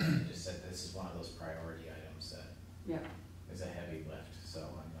 you have just said this is one of those priority items that Yep. is a heavy lift, so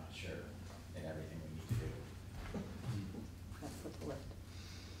I'm not sure in everything we need to do. That's what the list.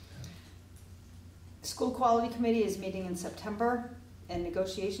 School Quality Committee is meeting in September, and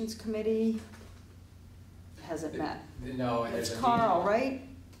Negotiations Committee hasn't met. No, and It's there's a Carl, meeting. right?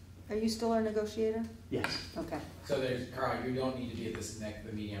 Are you still our negotiator? Yes. Okay. So there's, Carl, you don't need to be at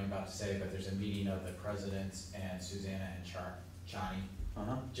the meeting I'm about to say, but there's a meeting of the presidents and Susanna and Chani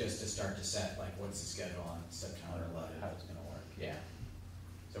just to start to set, like, what's the schedule on September 11th? How it's gonna work. Yeah.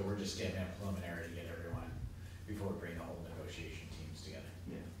 So we're just getting a preliminary to get everyone, before we bring the whole negotiation teams together.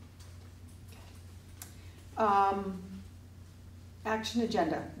 Yeah. Action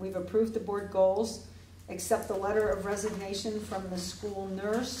agenda. We've approved the board goals, accept the letter of resignation from the school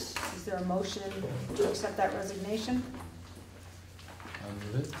nurse. Is there a motion to accept that resignation? I'll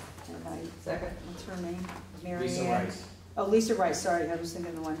move it. And I, Second. what's her name? Mary Lisa Ann? Rice. Oh, Lisa Rice, sorry, I was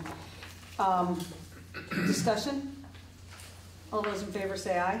thinking the one. Discussion? All those in favor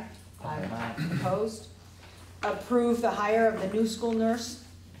say aye. Aye. Opposed? Approve the hire of the new school nurse?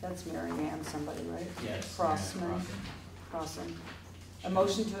 That's Mary Ann somebody, right? Yes. Crossman. Yeah, Crossman. A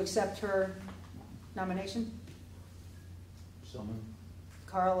motion to accept her nomination? So moved.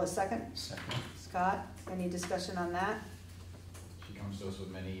 Carl, a second? Second. Scott, any discussion on that? She comes to us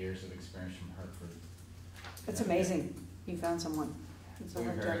with many years of experience from Hartford. It's amazing, you found someone. It's a We're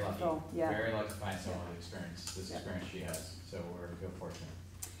hard very job to lucky, fill. Yeah. very lucky to find someone with experience, this Yeah. experience she has, so we're feel fortunate.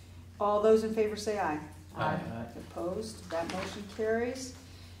 All those in favor say aye. Aye. Opposed, that motion carries.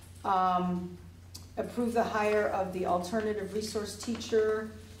 Approve the hire of the alternative resource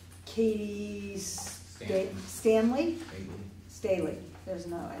teacher, Katie Stanley? Staley, there's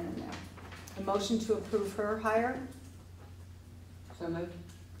no N in there. A motion to approve her hire? So moved.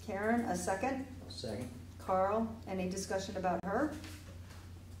 Karen, a second? Second. Carl, any discussion about her?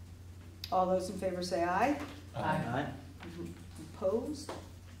 All those in favor say aye. Aye. Opposed?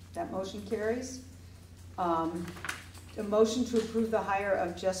 That motion carries. A motion to approve the hire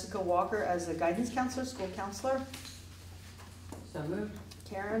of Jessica Walker as a guidance counselor, school counselor. So moved.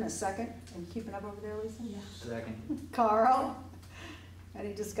 Karen, a second. Are you keeping up over there, Lisa? Yeah. Second. Carl,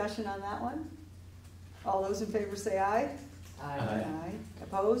 any discussion on that one? All those in favor say aye. Aye.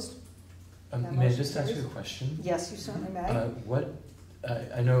 Opposed? That May I motion just ask you a carries. question? Yes, you certainly may.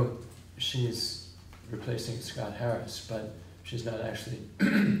 I know she's replacing Scott Harris, but she's not actually,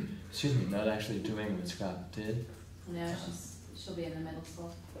 excuse me, not actually doing what Scott did. No, she'll be in the middle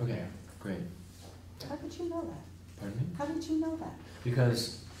school. Okay, great. How did you know that? Pardon me? How did you know that?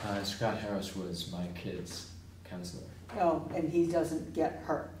 Because Scott Harris was my kid's counselor. Oh, and he doesn't get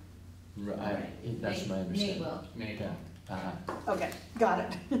her. That's my understanding. Nate will. Nate Yeah. will. Okay, got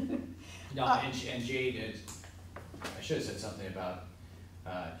it. No, and Jade, I should have said something about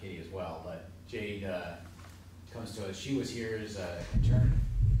Katie as well, but Jade comes to us, she was here as an intern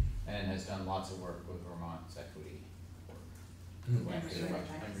and has done lots of work with Vermont's equity work.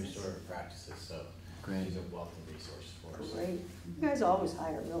 And restorative practices, so Great. she's a wealth of resources for us. Great. You guys always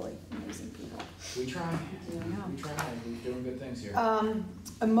hire really amazing people. We try, Yeah, I know. we try, we're doing good things here.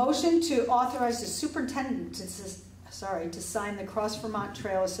 A motion to authorize the superintendent to sign the Cross Vermont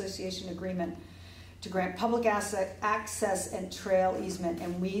Trail Association agreement to grant public access and trail easement,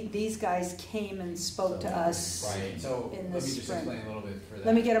 and these guys came and spoke to us. Right, so in let the me just spring. explain a little bit for that.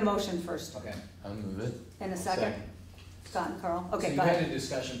 Let me get a motion first, Okay. I'll move it. in a second. Scott and Carl, okay, So go you had ahead. a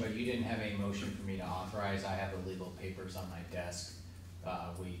discussion, but you didn't have a motion for me to authorize. I have the legal papers on my desk.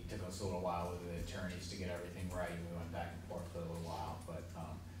 We took us a little while with the attorneys to get everything right, and we went back and forth for a little while, but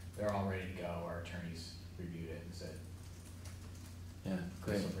they're all ready to go. Our attorneys reviewed it and said, Yeah,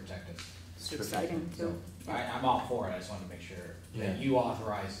 great. this will protect us. It's terrific. exciting too. I'm all for it. I just wanted to make sure Yeah. that you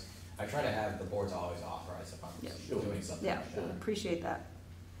authorize. I try to have the boards always authorize if I'm Yeah. doing something Yeah, like we that. appreciate that.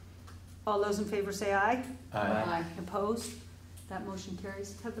 All those in favor say aye. Aye. Opposed? That motion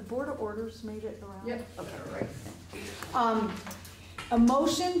carries. Have the board of orders made it around? Yep. Okay, right. A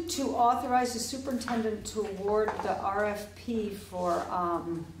motion to authorize the superintendent to award the RFP for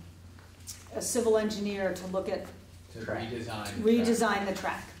a civil engineer to look at, To redesign. redesign the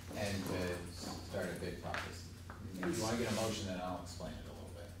track. And to start a bid process. If you want to get a motion, then I'll explain it a little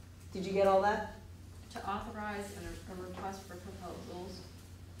bit. Did you get all that? To authorize a request for proposals.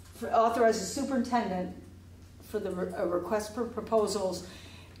 Authorize the superintendent for a request for proposals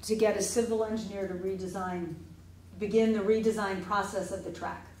to get a civil engineer to begin the redesign process of the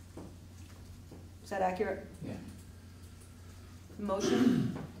track. Is that accurate? Yeah.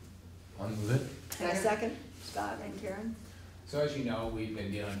 Motion? I'll move it. And a second? Scott and Karen? So as you know, we've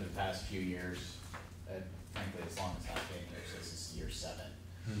been dealing for the past few years, frankly, as long as I've been here, so this is year 7.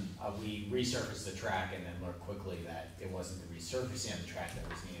 We resurfaced the track and then learned quickly that it wasn't the resurfacing of the track that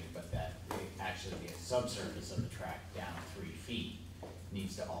was needed, but that actually the subsurface of the track down 3 feet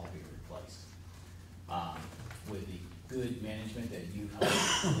needs to all be replaced. With the good management that you've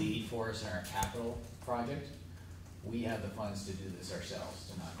helped lead for us in our capital project, we have the funds to do this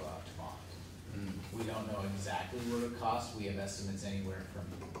ourselves, to not go out to bond. We don't know exactly what it costs. We have estimates anywhere from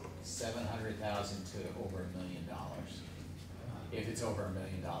 $700,000 to over $1 million. If it's over $1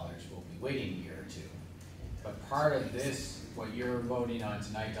 million, we'll be waiting a year or two. But part of this, what you're voting on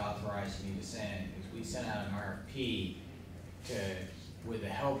tonight to authorize me to send, is we sent out an RFP to, with the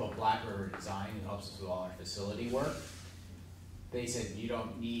help of Black River Design, who helps us with all our facility work. They said, you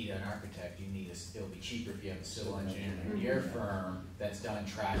don't need an architect, it'll be cheaper if you have a civil engineer in your firm that's done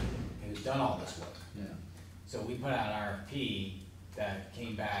tracking, who's done all this work. Yeah. So we put out an RFP that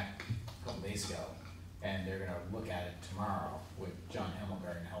came back a couple days ago, and they're gonna look at it tomorrow with John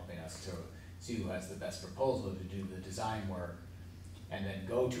Himmelgarten helping us to see who has the best proposal to do the design work, and then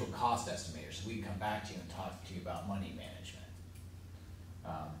go to a cost estimator, so we can come back to you and talk to you about money management.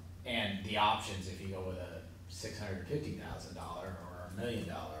 And the options if you go with a $650,000 or $1 million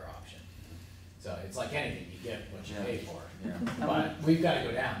option. So it's like anything, you get what you pay for. Yeah. But we've got to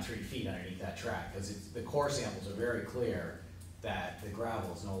go down 3 feet underneath that track, because the core samples are very clear that the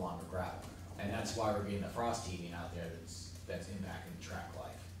gravel is no longer gravel. And that's why we're getting the frost heaving out there that's impacting the track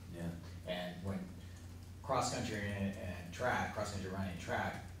life. Yeah. And when cross-country and track, cross-country running and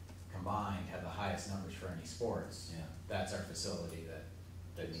track combined have the highest numbers for any sports, that's our facility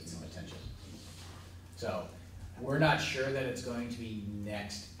that needs some attention. So we're not sure that it's going to be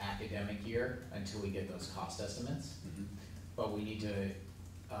next academic year until we get those cost estimates. Mm-hmm. But we need to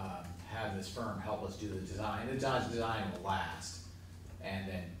have this firm help us do the design. The design will last, and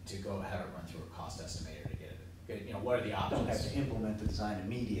then to go have it run through a cost estimator to get what are the options? Don't have to implement the design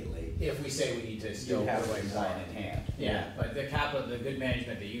immediately. If we say we need to still You have put the design in hand. Yeah, but the good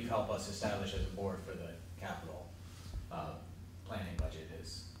management that you've helped us establish as a board for the capital planning budget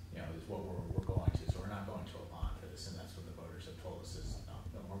is what we're going to. So we're not going to a bond for this, and that's what the voters have told us is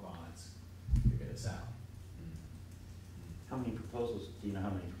no more bonds to get us out. How many proposals, do you know how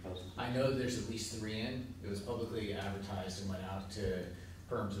many proposals? I know there's at least 3 in. It was publicly advertised and went out to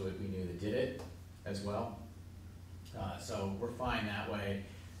firms that we knew that did it as well. So we're fine that way.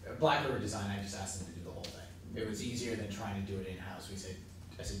 Black River Design, I just asked them to do the whole thing. It was easier than trying to do it in-house.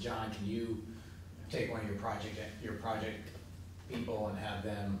 I said, John, can you take one of your project people and have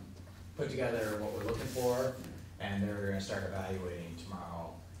them put together what we're looking for, and they're gonna start evaluating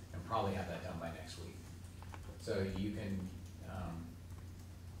tomorrow and probably have that done by next week. So you can,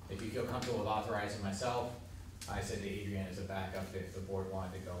 if you feel comfortable with authorizing myself, I said to Adrienne as a backup, if the board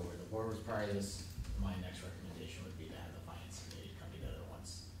wanted to go where the board was part of this, my next recommendation would be to have the finance committee come together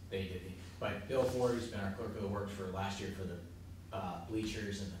once they did the, but Bill Ford, who's been our clerk of the works for last year for the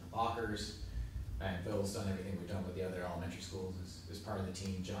bleachers and the lockers, and Bill's done everything we've done with the other elementary schools as part of the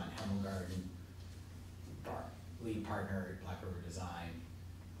team. John Himmelgarten, our lead partner at Black River Design,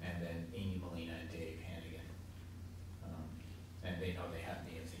 and then Amy Molina and Dave Hannigan. And they know they have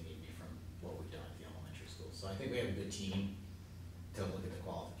me if they need me from what we've done at the elementary schools. So I think we have a good team to look at the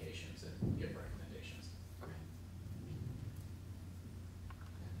qualifications and give recommendations.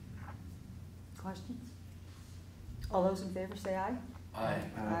 Questions? All those in favor say aye. Aye.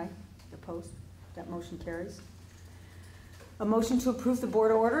 Aye. Opposed? That motion carries. A motion to approve the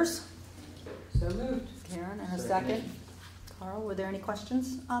board orders? So moved. Karen, and a second. Carl, were there any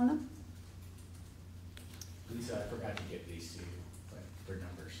questions on them? Lisa, I forgot to give these to you, but they're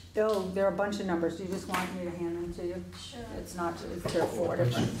numbers. Oh, there are a bunch of numbers. Do you just want me to hand them to you? Sure. It's not, there are 4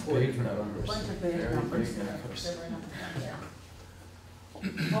 different. Big numbers. Bunch of big Very numbers. big numbers.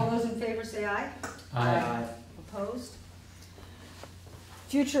 All those in favor say aye. Aye. Opposed?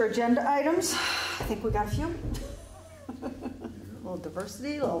 Future agenda items, I think we got a few. A little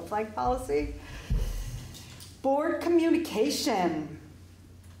diversity, a little flag policy. Board communication.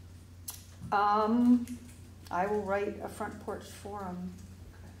 I will write a front porch forum.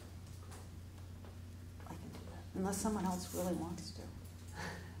 I can do that, unless someone else really wants to.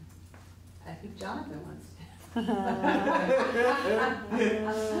 I think Jonathan wants to.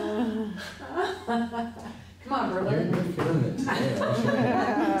 Come on, Berlin. You're feeling it today, aren't you?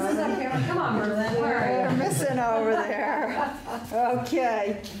 This is up here. Come on, Berlin. Where are We're you? missing over there.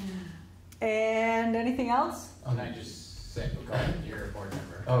 Okay. And anything else? Can I just say, go ahead, you're a board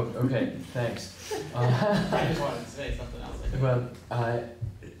member. Oh, okay, thanks. I just wanted to say something else. Well,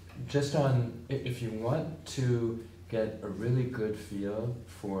 just on, if you want to get a really good feel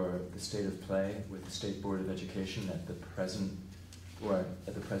for the state of play with the State Board of Education at the present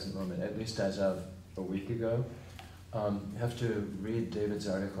moment, at least as of a week ago, you have to read David's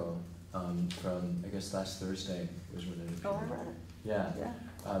article from, I guess, last Thursday was when it appeared. Oh, I read it. Yeah, Yeah.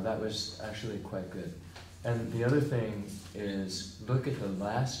 that was actually quite good. And the other thing is look at the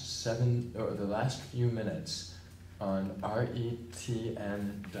last few minutes on retn.org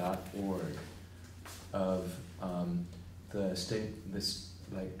of this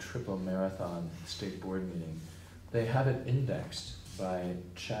like triple marathon state board meeting they have it indexed by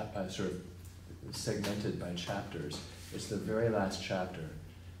sort of segmented by chapters. It's the very last chapter,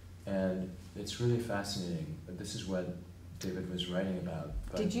 and it's really fascinating. This is what David was writing about.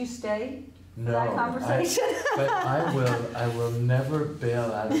 But Did you stay for no, that conversation? but I will never bail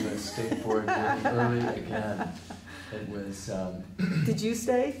out of a state board meeting early again. It was. Did you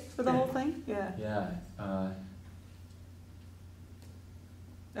stay for the whole thing? Yeah. Yeah.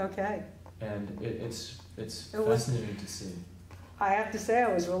 Okay. And it's It was- fascinating to see. I have to say,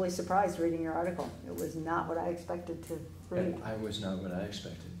 I was really surprised reading your article. It was not what I expected to read. And I was not what I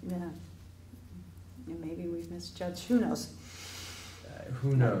expected. Yeah. And maybe we've misjudged. Who knows?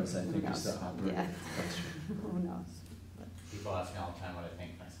 Who knows? I Who think is knows? the operative Yeah. question. Who knows? People ask me all the time what I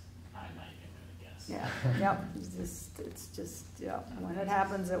think, and I say, I'm not even gonna guess. Yeah. Yep. It's just, yeah. When it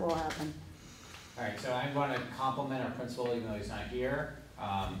happens, it will happen. All right, so I want to compliment our principal, even though he's not here.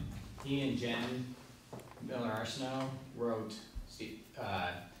 He and Jen Miller-Arsenault wrote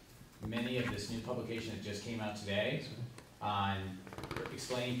many of this new publication that just came out today on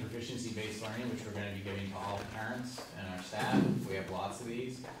explaining proficiency-based learning, which we're going to be giving to all parents and our staff. We have lots of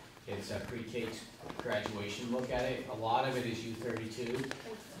these. It's a pre-K graduation look at it. A lot of it is U-32,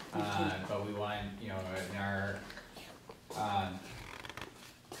 but we want, you know, in our, I'm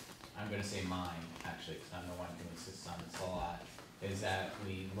going to say mine, actually, because I'm the one who insists on this a lot, is that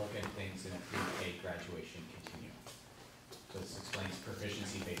we look at things in a pre-K graduation continuum. So this explains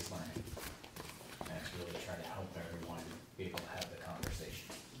proficiency-based learning. And it's really trying to help everyone be able to have the conversation.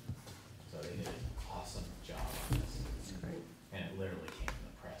 So they did an awesome job on this. That's great. And it literally came from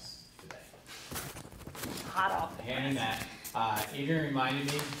the press today. Hot off the Handing that. Adrian reminded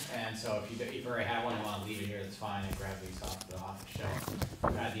me, and so if you already have one and want to leave it here, that's fine. I grab these off the shelf.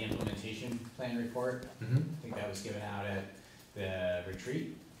 We've had the implementation plan report. Mm-hmm. I think that was given out at the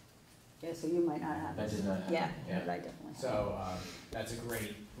retreat. Yeah, so you might not have I this. did not have Yeah, it. Yeah. but I definitely have. So that's a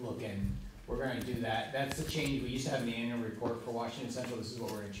great look, and we're going to do that. That's the change. We used to have an annual report for Washington Central. This is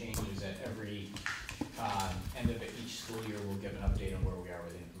what we're going to change, is that every end of each school year we'll give an update on where we are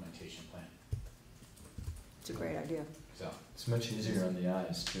with the implementation plan. It's a great idea. So, It's much easier on the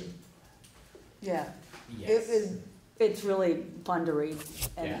eyes too. Yeah. yes. It's really fun to read.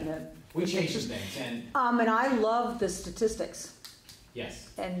 Yeah. And, We changed some things, and and I love the statistics yes.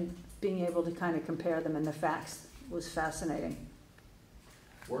 and being able to kind of compare them, and the facts was fascinating.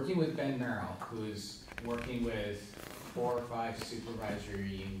 Working with Ben Merrill, who's working with 4 or 5 supervisory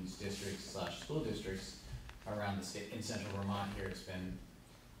unions, districts / school districts around the state, in central Vermont here, it's been,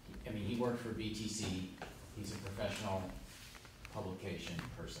 I mean, he worked for BTC, he's a professional publication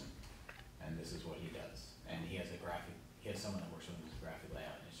person, and this is what he does. And he has someone that works with him as a graphic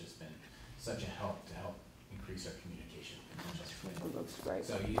layout, and it's just been such a help to help increase our communication. It looks great.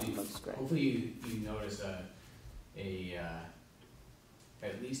 So It looks great. hopefully you notice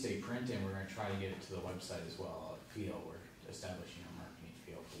at least a print, and we're going to try to get it to the website as well. A feel, we're establishing a marketing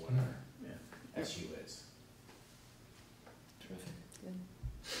feel for what our SU is. Terrific. Good.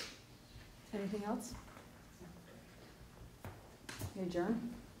 Anything else?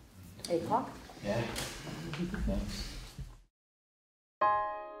 Adjourn? 8 o'clock? Yeah. Thanks.